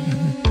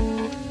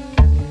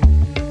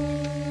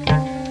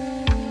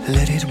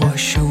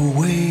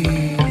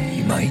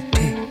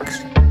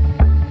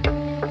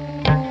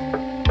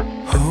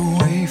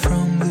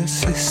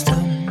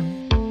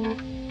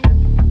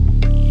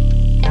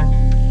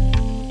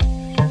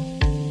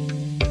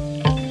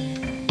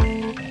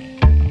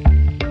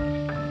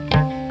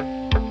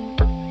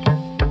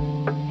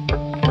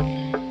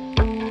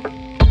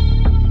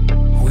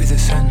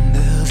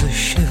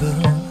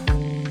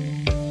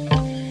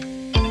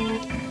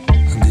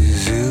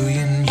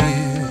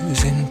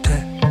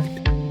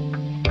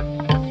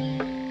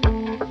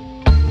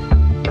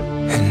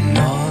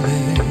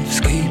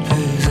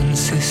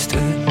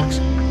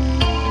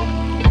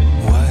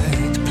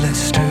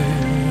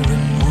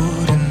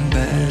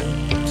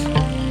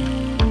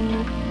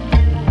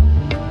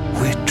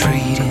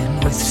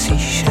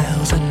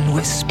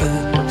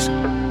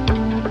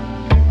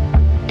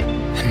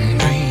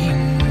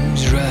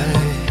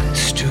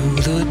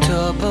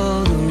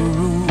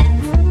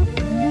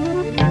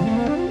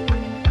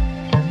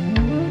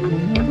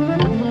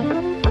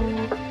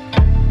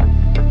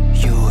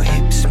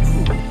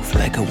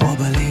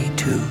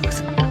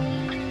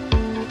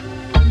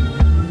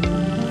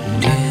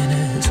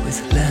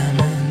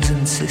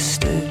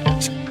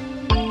 sisters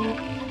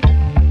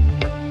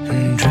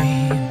and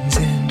dreams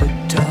in the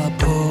top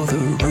of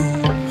the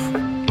roof.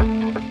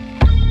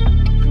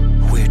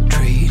 We're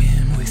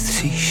trading with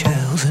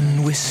seashells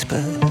and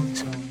whispers.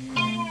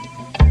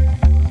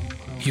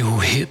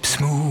 Your hips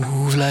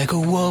move like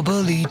a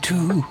wobbly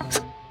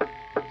tooth.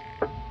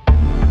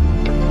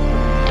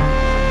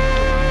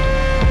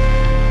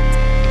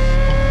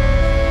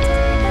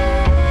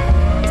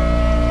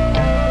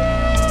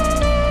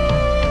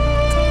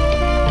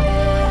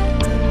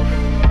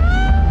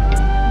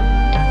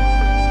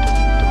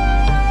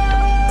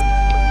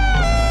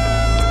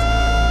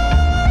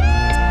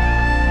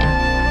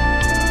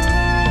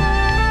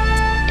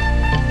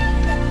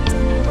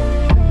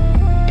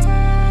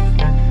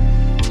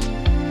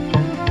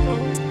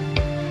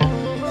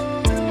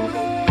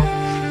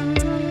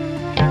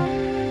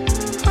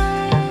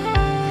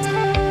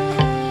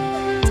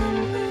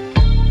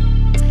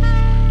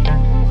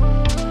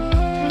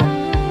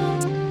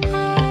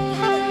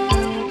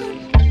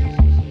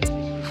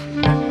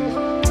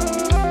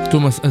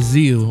 תומאס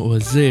אזיר או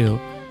אזר,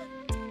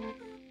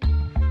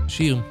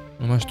 שיר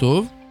ממש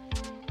טוב.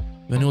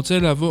 ואני רוצה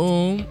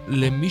לעבור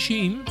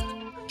למישהי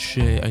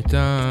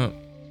שהייתה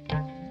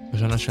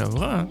בשנה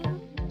שעברה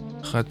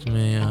אחת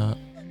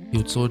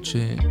מהיוצרות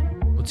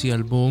שהוציא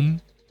אלבום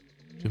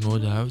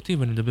שמאוד אהבתי,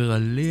 ואני מדבר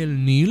על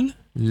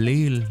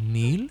ליל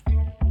ניל,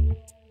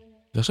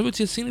 ועכשיו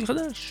יוציא סינגל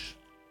חדש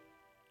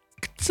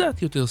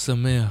קצת יותר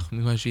שמח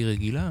ממה שהיא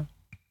רגילה,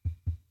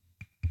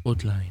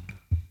 הוטליין.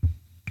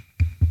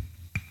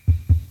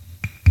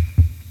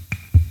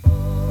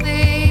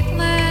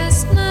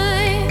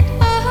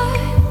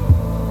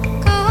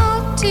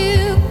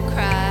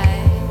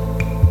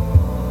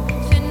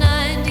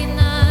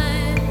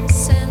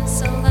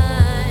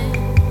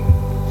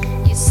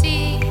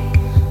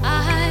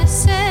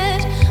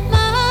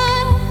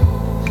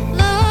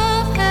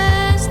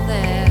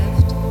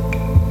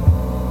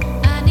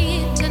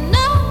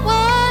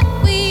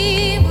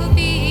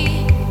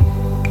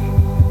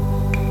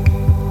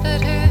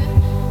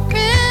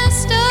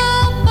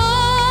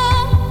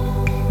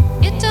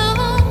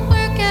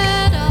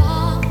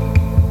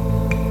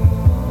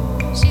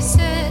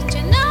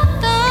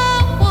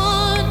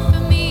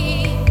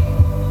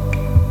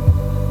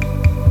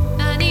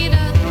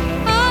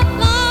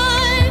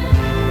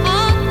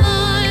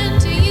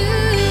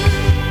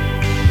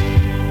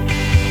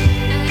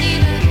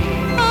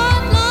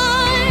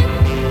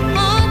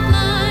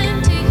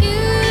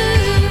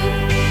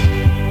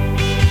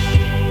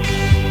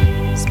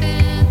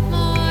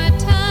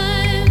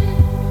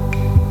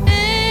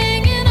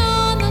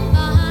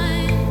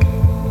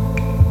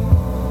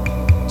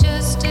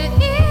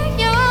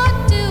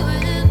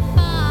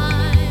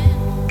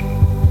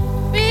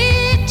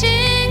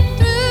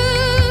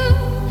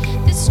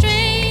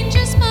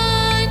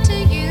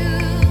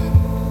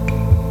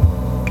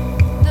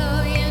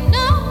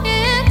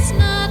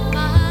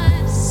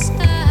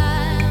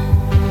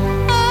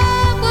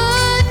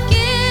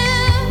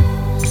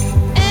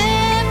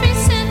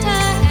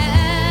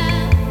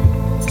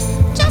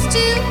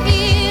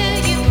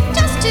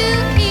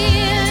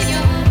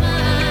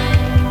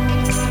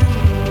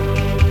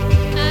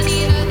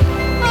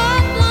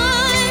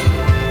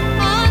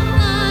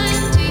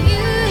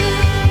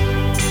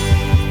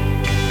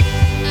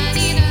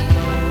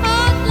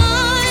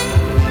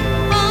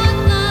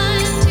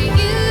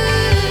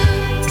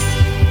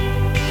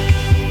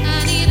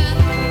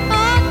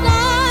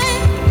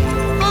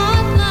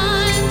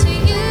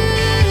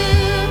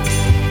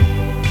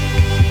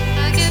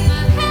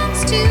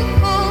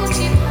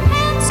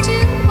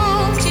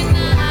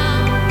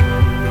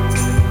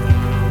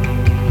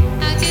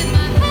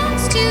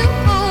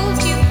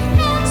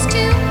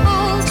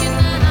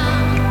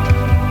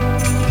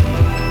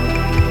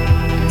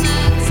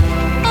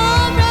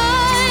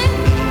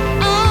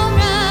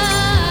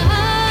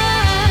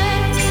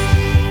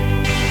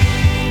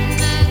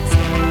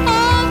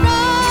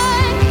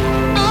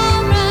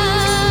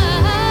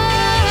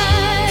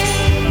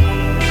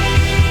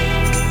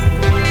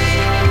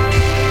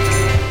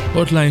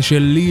 הוטליין של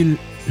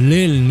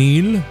ליל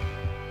ניל,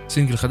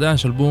 סינגל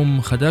חדש,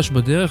 אלבום חדש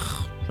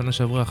בדרך, שנה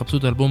שעברה, חפשו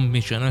את האלבום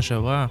משנה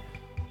שעברה,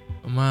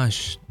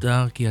 ממש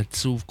דארקי,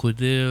 עצוב,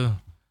 קודר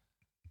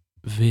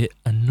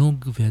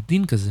וענוג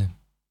ועדין כזה.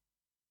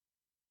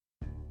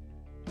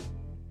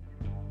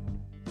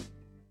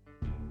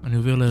 אני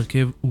עובר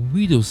להרכב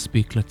Widow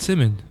Speak,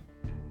 לצמד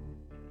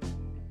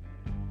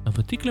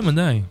הוותיק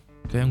למדי,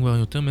 קיים כבר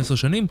יותר מ10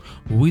 שנים,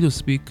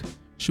 Widow Speak,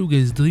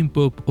 שוגייז דרים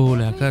פופ או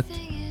להקת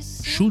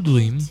Should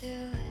Dream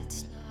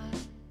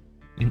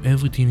in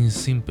Everything is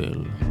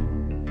Simple.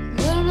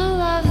 Learn to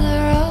love the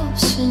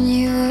ropes when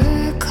you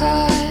were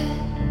caught.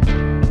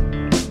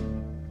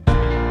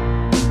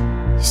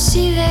 You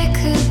see they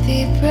could be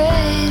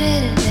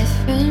braided a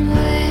different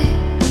way,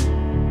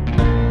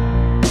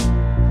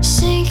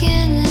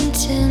 sinking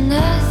into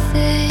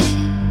nothing.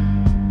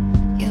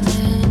 You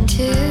learn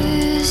to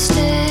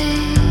stay.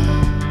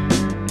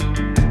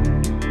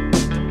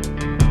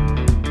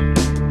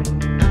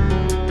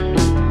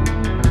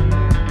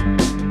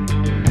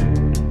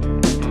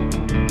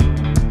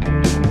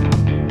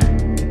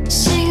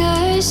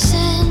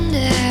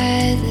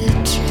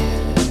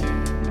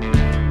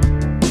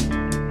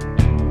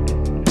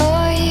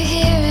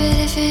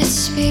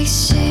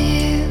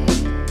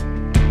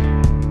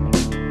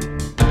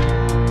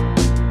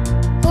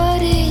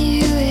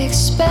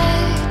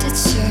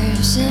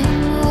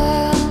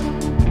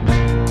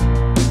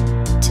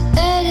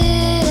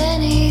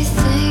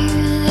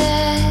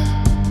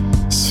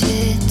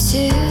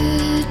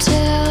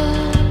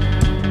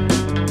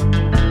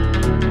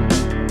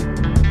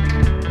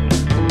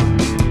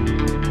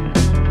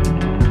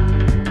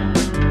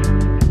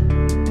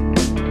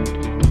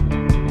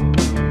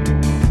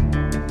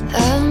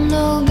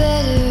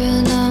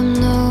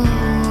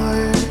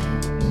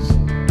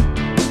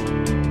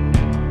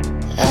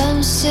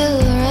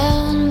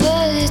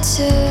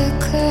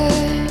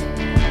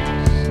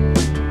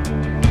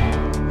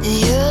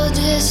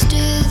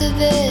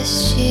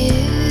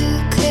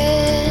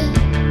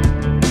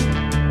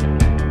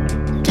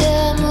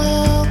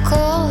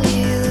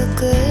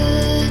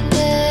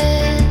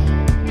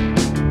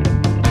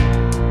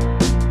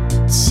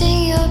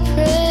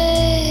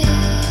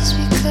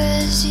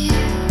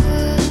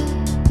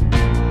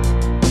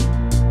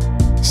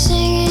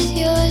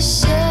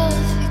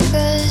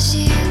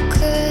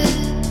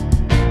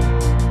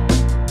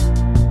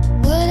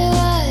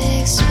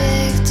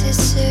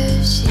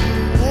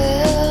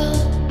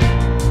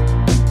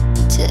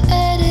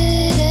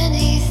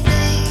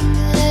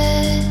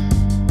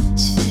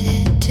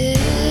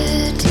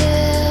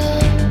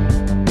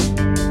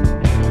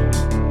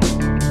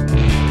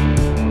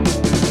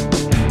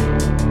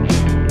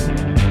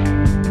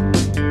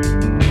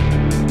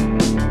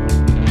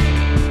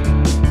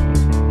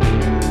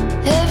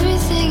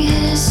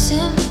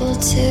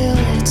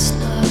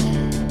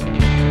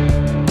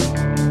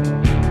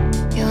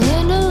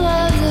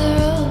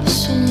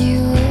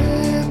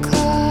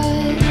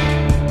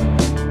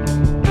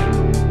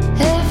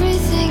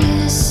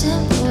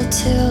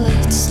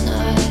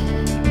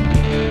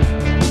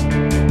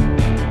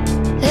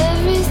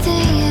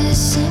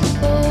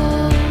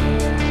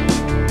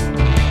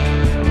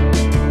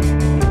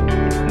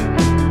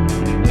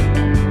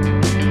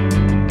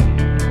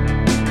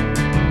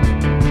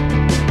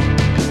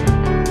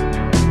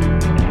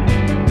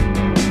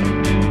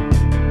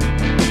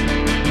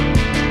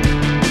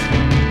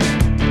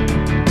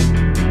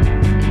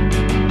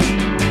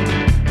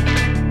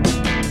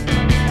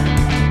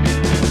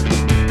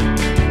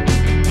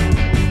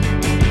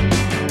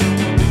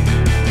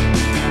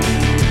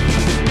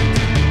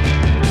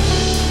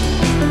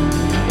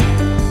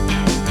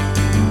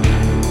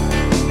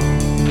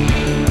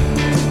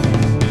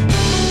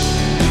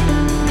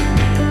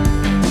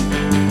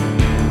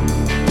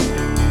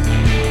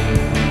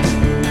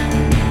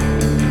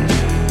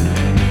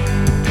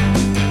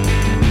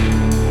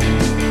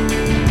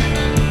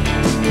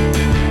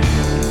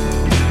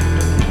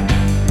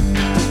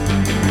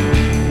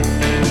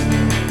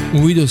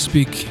 Widow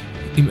Speak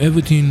עם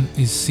Everything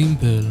is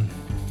Simple.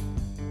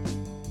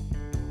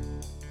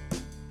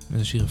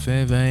 איזה שיר יפה,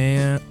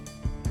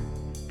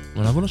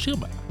 בוא נעבור לשיר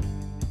הבא.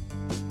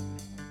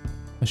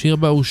 השיר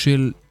הבא הוא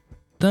של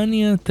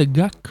טניה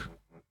טגק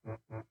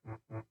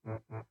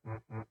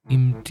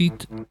עם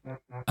טיט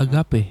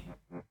אגפה.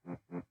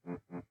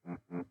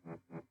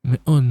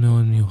 מאוד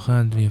מאוד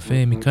מיוחד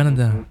ויפה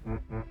מקנדה.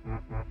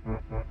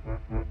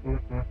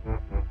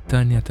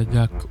 טניה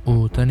טגק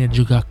או טניה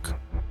ג'גק.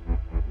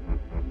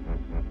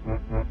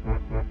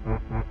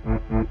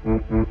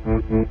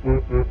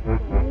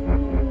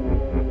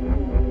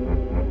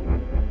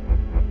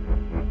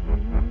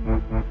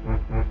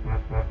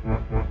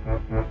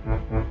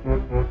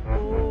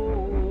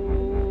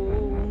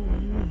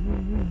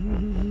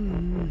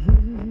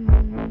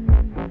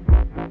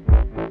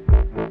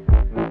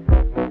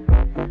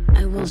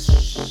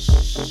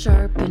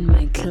 Sharpen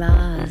my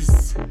claws,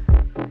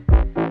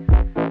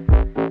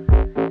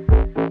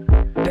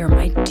 bare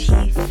my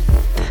teeth,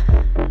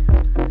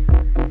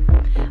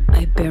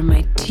 I bare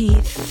my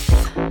teeth,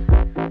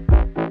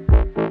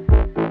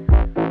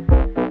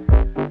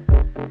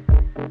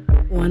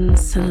 one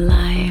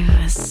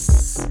saliva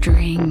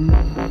string,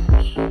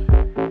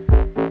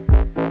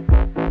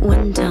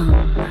 one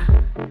tongue,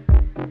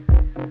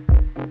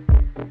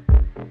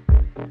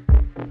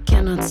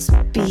 cannot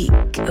speak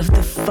of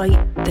the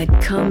fight that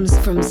comes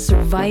from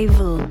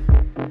survival.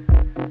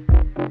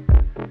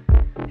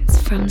 It's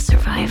from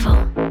survival.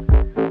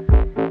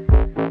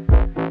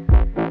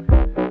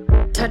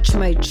 Touch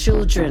my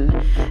children,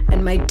 and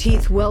my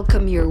teeth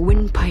welcome your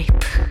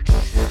windpipe.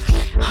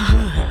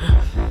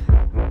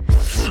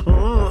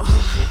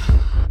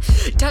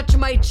 Touch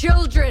my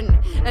children,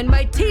 and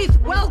my teeth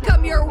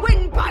welcome your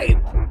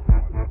windpipe.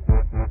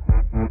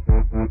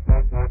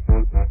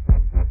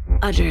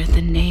 Utter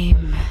the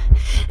name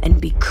and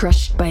be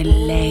crushed by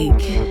leg,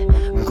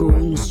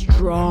 grown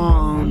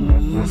strong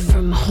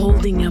from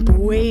holding up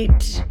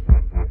weight,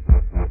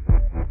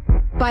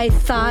 by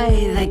thigh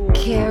that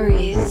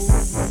carries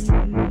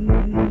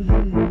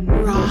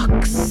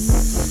rocks,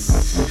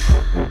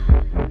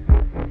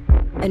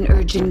 an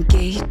urgent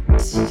gait.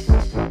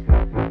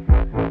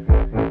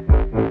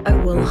 I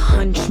will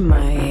hunch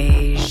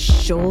my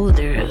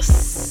shoulders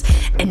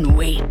and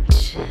wait.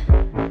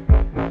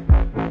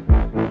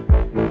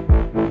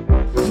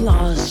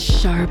 Claws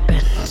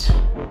sharpened,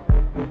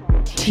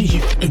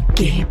 teeth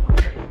agape.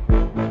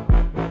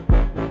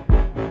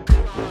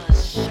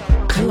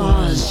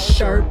 Claws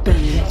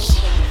sharpened,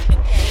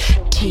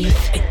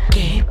 teeth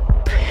agape.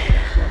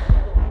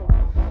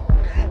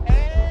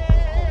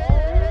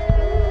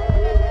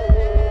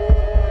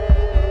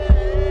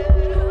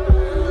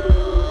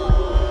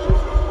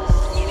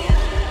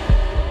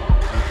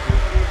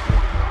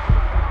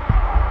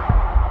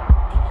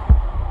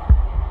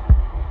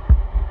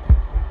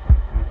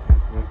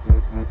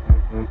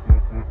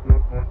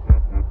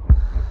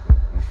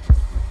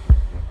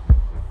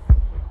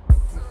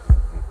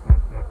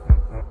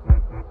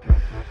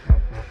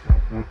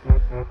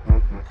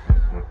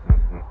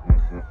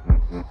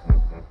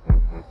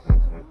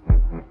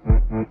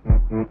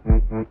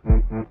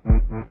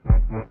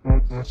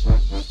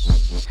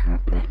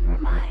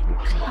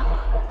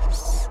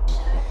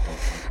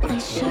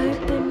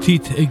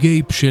 טיט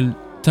אגייפ של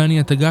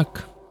טניה טגק.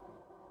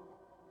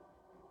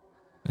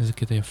 איזה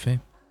קטע יפה.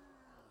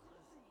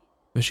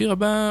 והשיר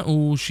הבא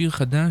הוא שיר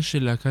חדש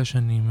של להקה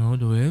שאני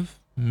מאוד אוהב,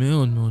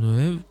 מאוד מאוד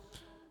אוהב,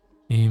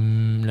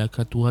 עם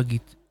להקה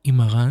טורגית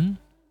אימרן,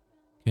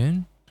 כן?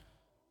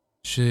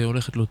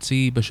 שהולכת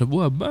להוציא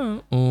בשבוע הבא,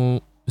 או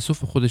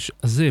בסוף החודש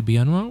הזה,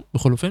 בינואר,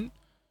 בכל אופן,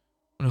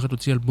 הולכת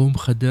להוציא אלבום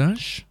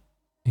חדש.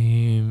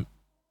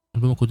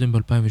 אלבום הקודם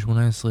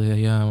ב-2018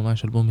 היה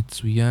ממש אלבום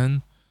מצוין,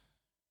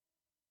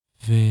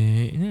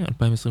 והנה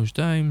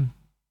 2022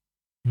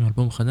 עם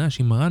אלבום חדש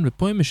עם מרן,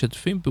 ופה הם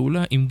משתפים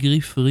פעולה עם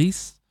גריף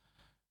ריס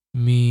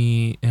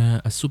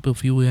מהסופר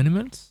פיורי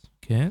אנימלס,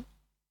 כן?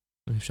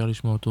 ואפשר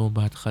לשמוע אותו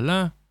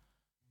בהתחלה,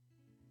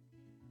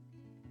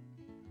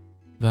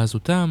 ואז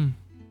אותם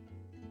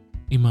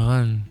עם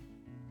מרן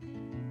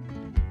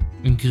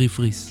עם גריף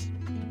ריס.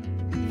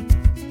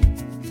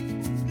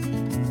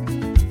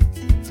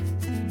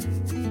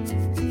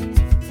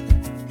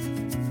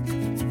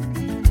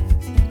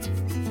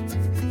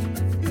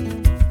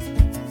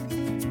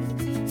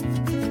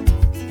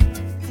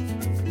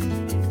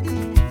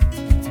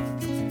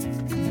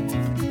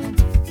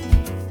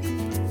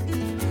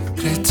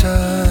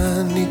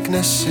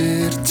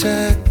 Ignesir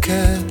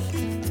tekel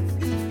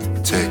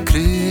Te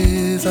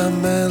gryða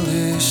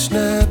melis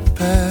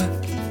nepel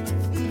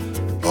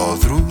Og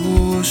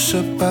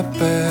drúsa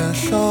babel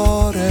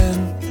oren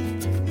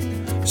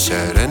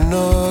Seren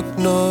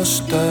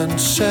ognostan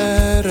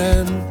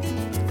seren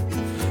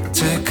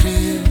Te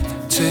gryð,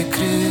 te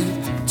gryð,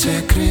 te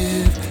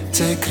gryð,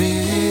 te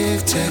gryð,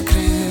 te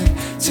gryð,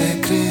 te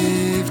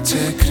gryð,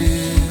 te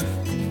gryð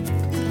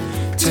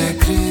Te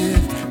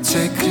gryð,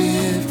 te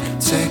gryð,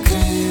 te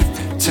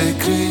gryð Take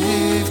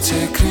grief,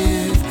 take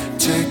grief,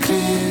 take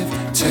grief,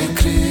 take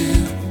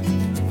grief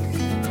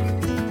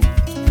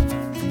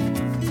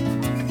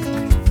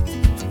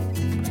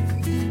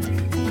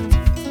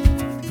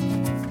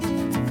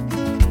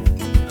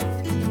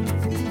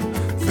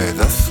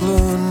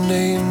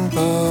ein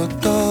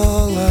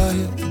bodolau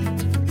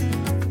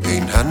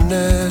ein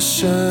hanes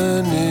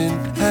yn un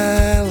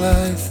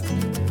helaeth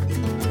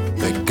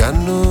Mae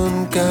ganwn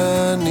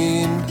gan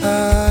un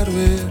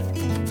arwyr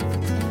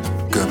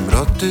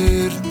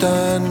Gymrodyr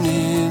dan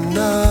un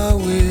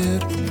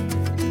awyr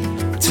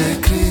Te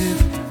gryf,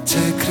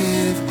 te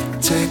gryf,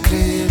 te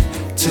gryf,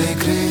 te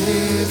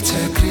gryf,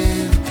 te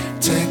gryf,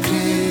 te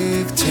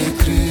gryf, te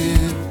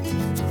gryf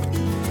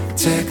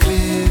Te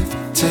gryf,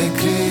 te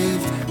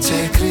gryf, te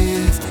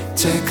gryf,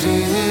 te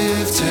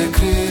gryf, te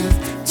gryf,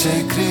 te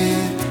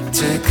gryf,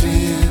 te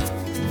gryf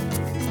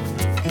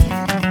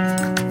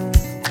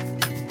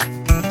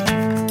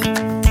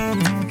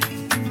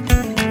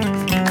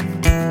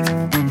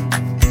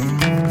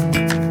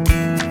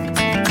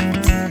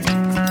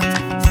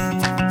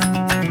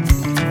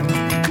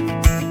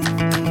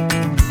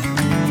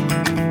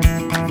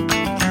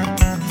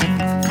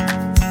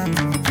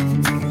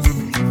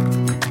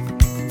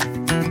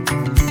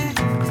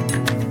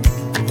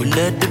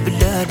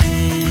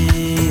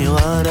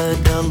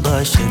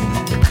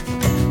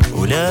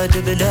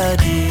ولاد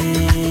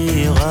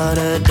بلادي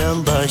غارد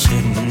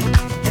الضاشن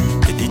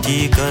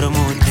بدتي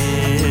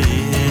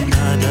كرموتين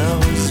هذا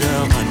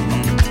والزغن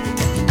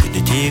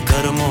بدتي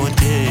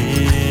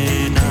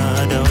كرموتين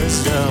هذا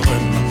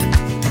والزغن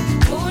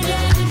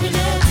ولاد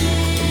بلادي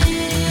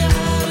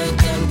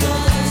غارد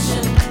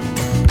الضاشن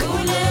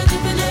ولاد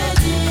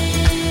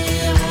بلادي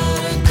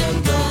غارد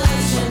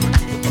الضاشن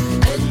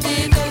بدتي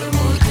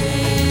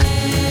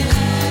كرموتين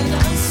هذا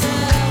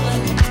والزغن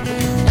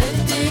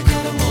بدتي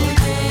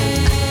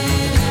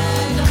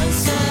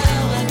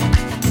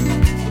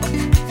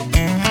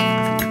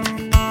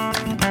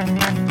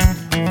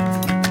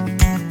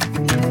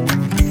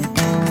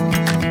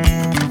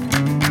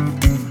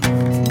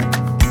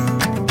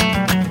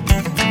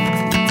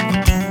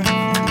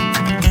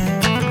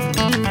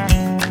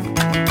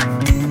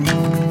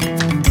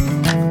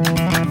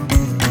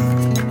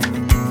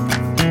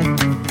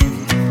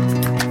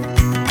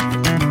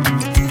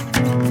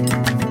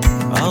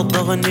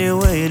أضغني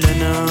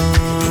ويلنا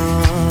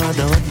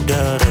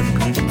دودارا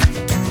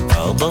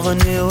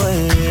أضغني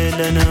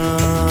ويلنا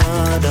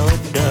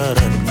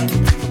دودارا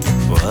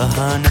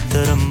وهانت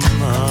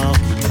رماق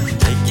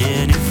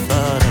دجيني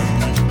فارا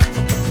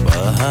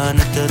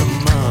وهانت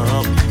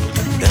رماق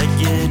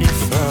دجيني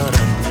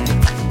فارا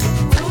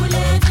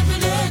ولاد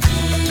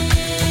بلادي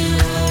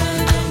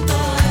غارد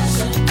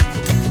الضاشن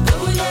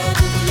ولاد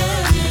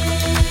بلادي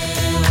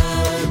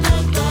غارد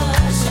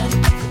الضاشن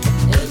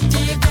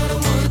ادي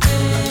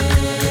كرموتين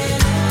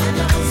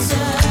هذا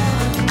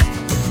عزان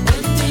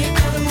ادي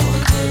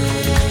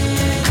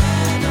كرموتين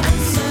هذا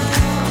عزان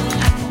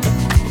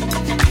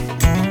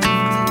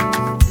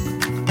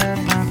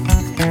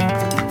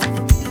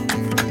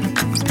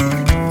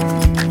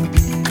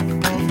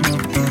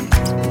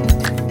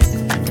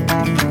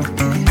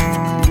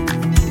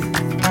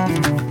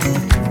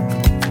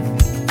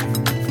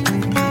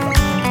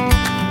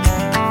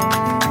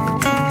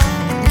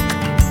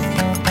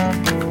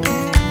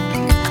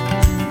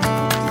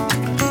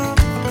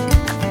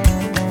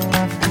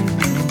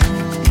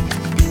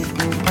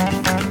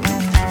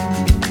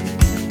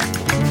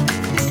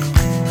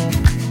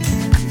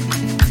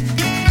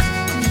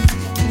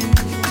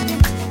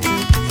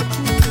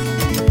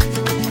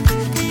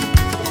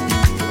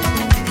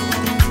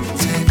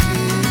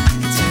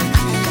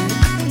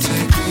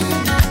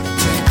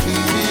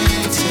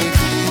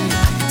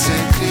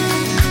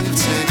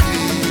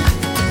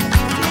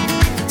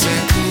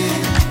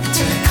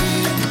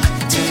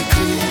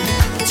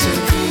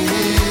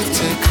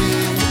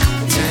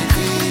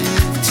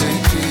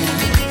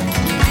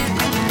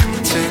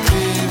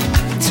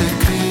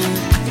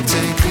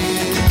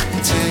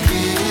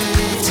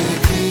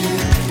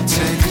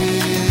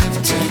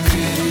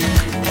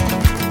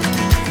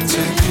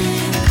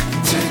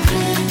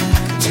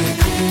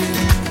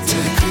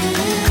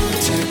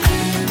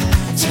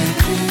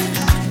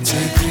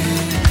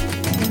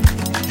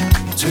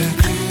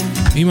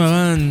עם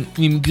הרן,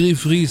 עם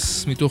גריף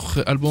ריס, מתוך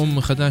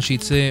אלבום חדש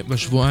שיצא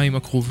בשבועיים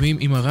הקרובים,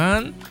 עם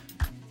הרן,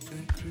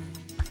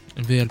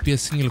 ועל פי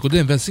הסינגל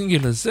הקודם,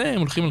 והסינגל הזה הם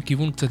הולכים על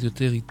כיוון קצת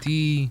יותר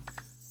איטי,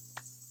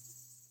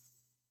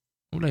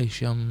 אולי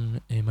שם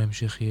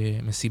בהמשך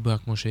יהיה מסיבה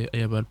כמו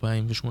שהיה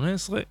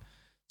ב-2018,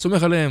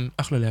 סומך עליהם,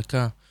 אחלה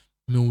להקה,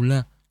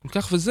 מעולה, כל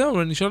כך וזהו,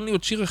 אבל נשאר לי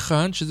עוד שיר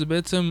אחד, שזה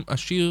בעצם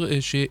השיר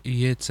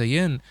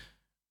שיציין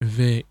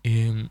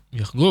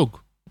ויחגוג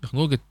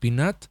את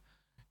פינת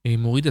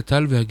מוריד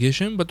הטל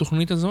והגשם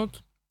בתוכנית הזאת.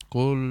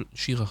 כל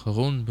שיר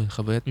אחרון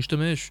בחוויית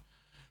משתמש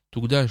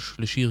תוקדש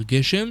לשיר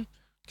גשם,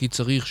 כי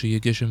צריך שיהיה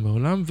גשם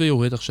בעולם,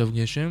 ויורד עכשיו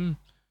גשם.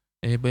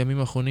 בימים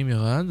האחרונים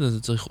ירד,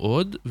 אז צריך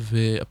עוד,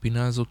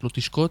 והפינה הזאת לא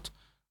תשקוט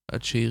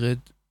עד שירד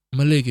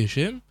מלא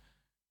גשם,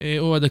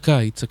 או עד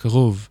הקיץ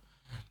הקרוב.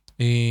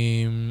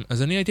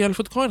 אז אני הייתי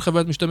אלפרד קוהן,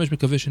 חוויית משתמש,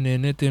 מקווה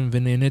שנהנתם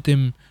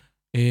ונהנתם,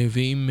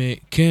 ואם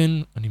כן,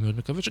 אני מאוד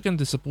מקווה שכן,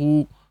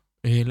 תספרו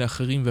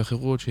לאחרים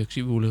ואחרות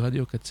שיקשיבו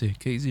לרדיו קצה,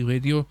 קייזי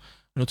רדיו.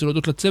 אני רוצה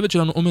להודות לצוות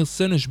שלנו, עומר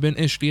סנש, בן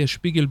אש, ליה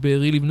שפיגל,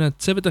 בארי לבנת,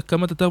 צוות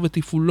הקמת אתר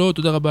ותפעולו,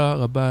 תודה רבה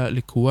רבה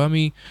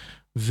לקוואמי,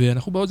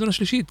 ואנחנו באוזן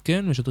השלישית,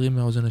 כן? משדרים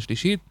מהאוזן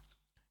השלישית,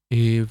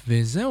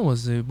 וזהו,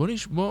 אז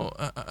בוא,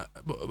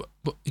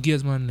 הגיע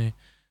הזמן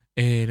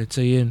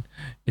לציין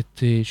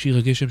את שיר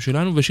הגשם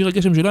שלנו, ושיר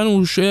הגשם שלנו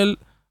הוא של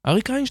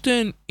אריק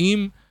איינשטיין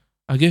עם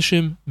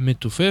הגשם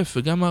מתופף,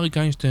 וגם אריק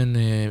איינשטיין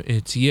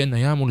ציין,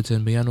 היה אמור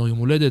לציין בינואר יום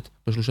הולדת,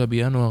 ב3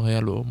 בינואר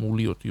היה לו אמור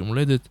להיות יום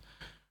הולדת,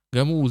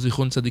 גם הוא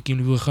זיכרון צדיקים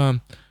לברכה,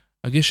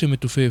 הגשם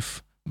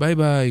מתופף, ביי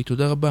ביי,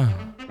 תודה רבה.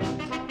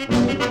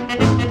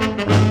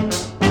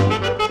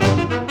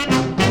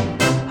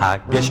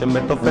 הגשם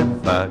מתופף,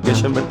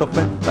 הגשם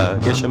מתופף,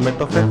 הגשם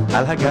מתופף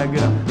על הגג.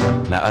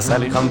 נעשה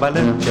לי חם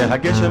בלב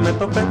כשהגשם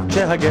מתופף,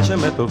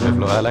 כשהגשם מתופף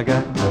לו על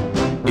הגג.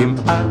 אם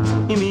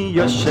היא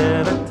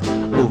יושבת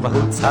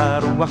ובחוץ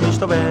הרוח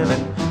משתובבת,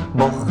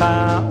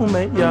 בוכה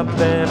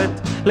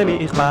ומייבבת,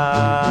 למי אכפת?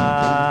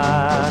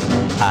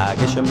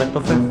 הגשם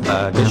מתופף,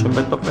 הגשם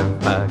מתופף,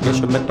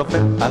 הגשם מתופף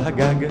על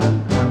הגג.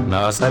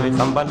 נעשה לי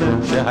חם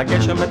בלב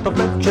כשהגשם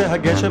מתופף,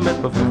 כשהגשם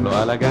מתופף לו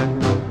על הגג.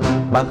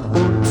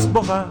 בחוץ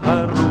בוכה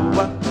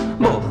הרוח,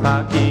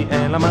 בוכה כי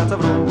אין לה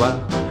מצב רוח,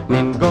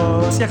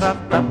 ננגוס יחד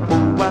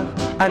תפוח,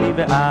 אני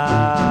ואת.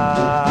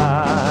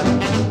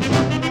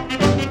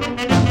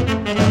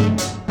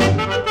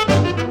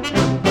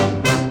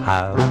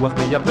 הרוח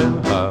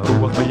מייבב,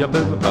 הרוח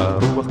מייבב,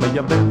 הרוח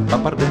מייבב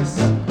בפרדס.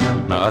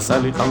 נעשה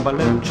לי חם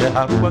בלב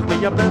כשהרוח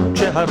מייבב,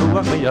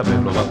 כשהרוח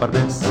מייבב לו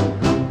בפרדס.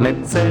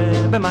 נצא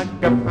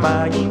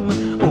במגפיים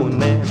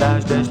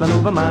ונדשדש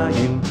לנו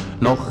במים,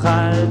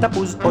 נאכל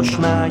תפוז או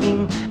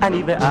שניים,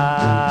 אני ואת.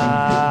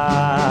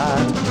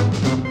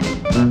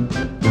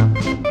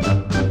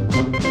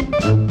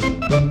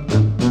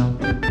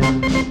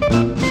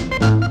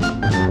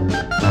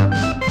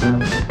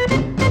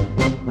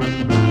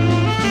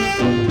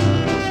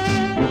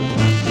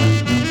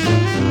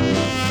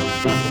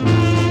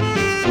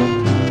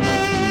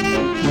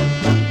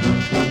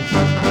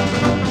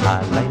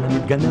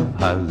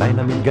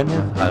 הלילה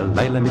מתגנב,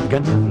 הלילה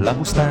מתגנב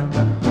לבוסתן.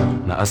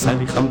 נעשה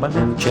לי חם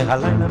בלב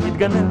כשהלילה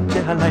מתגנב,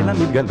 כשהלילה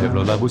מתגנב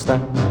לו לבוסתן.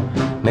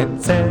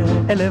 נצא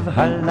אל לב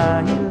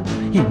הליל,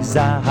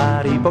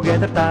 היזהרי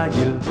בוגדר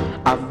תיל,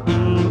 אף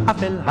אם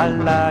אפל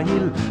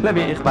הליל,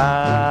 למי אכפת?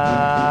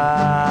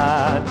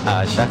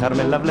 השחר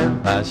מלבלב,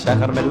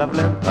 השחר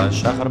מלבלב,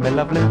 השחר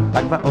מלבלב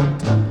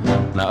הגבעות.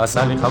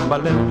 נעשה לי חם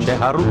בלב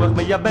כשהרוח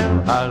מייבב,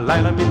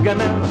 הלילה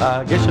מתגנב,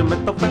 הגשם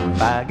מתופף,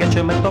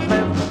 הגשם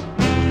מתופף,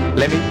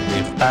 למי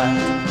אכפת?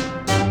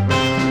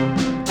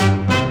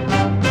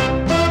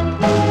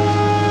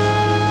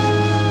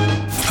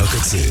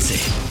 הקצה.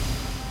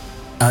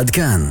 עד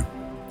כאן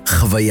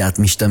חוויית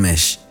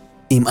משתמש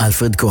עם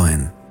אלפרד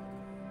כהן.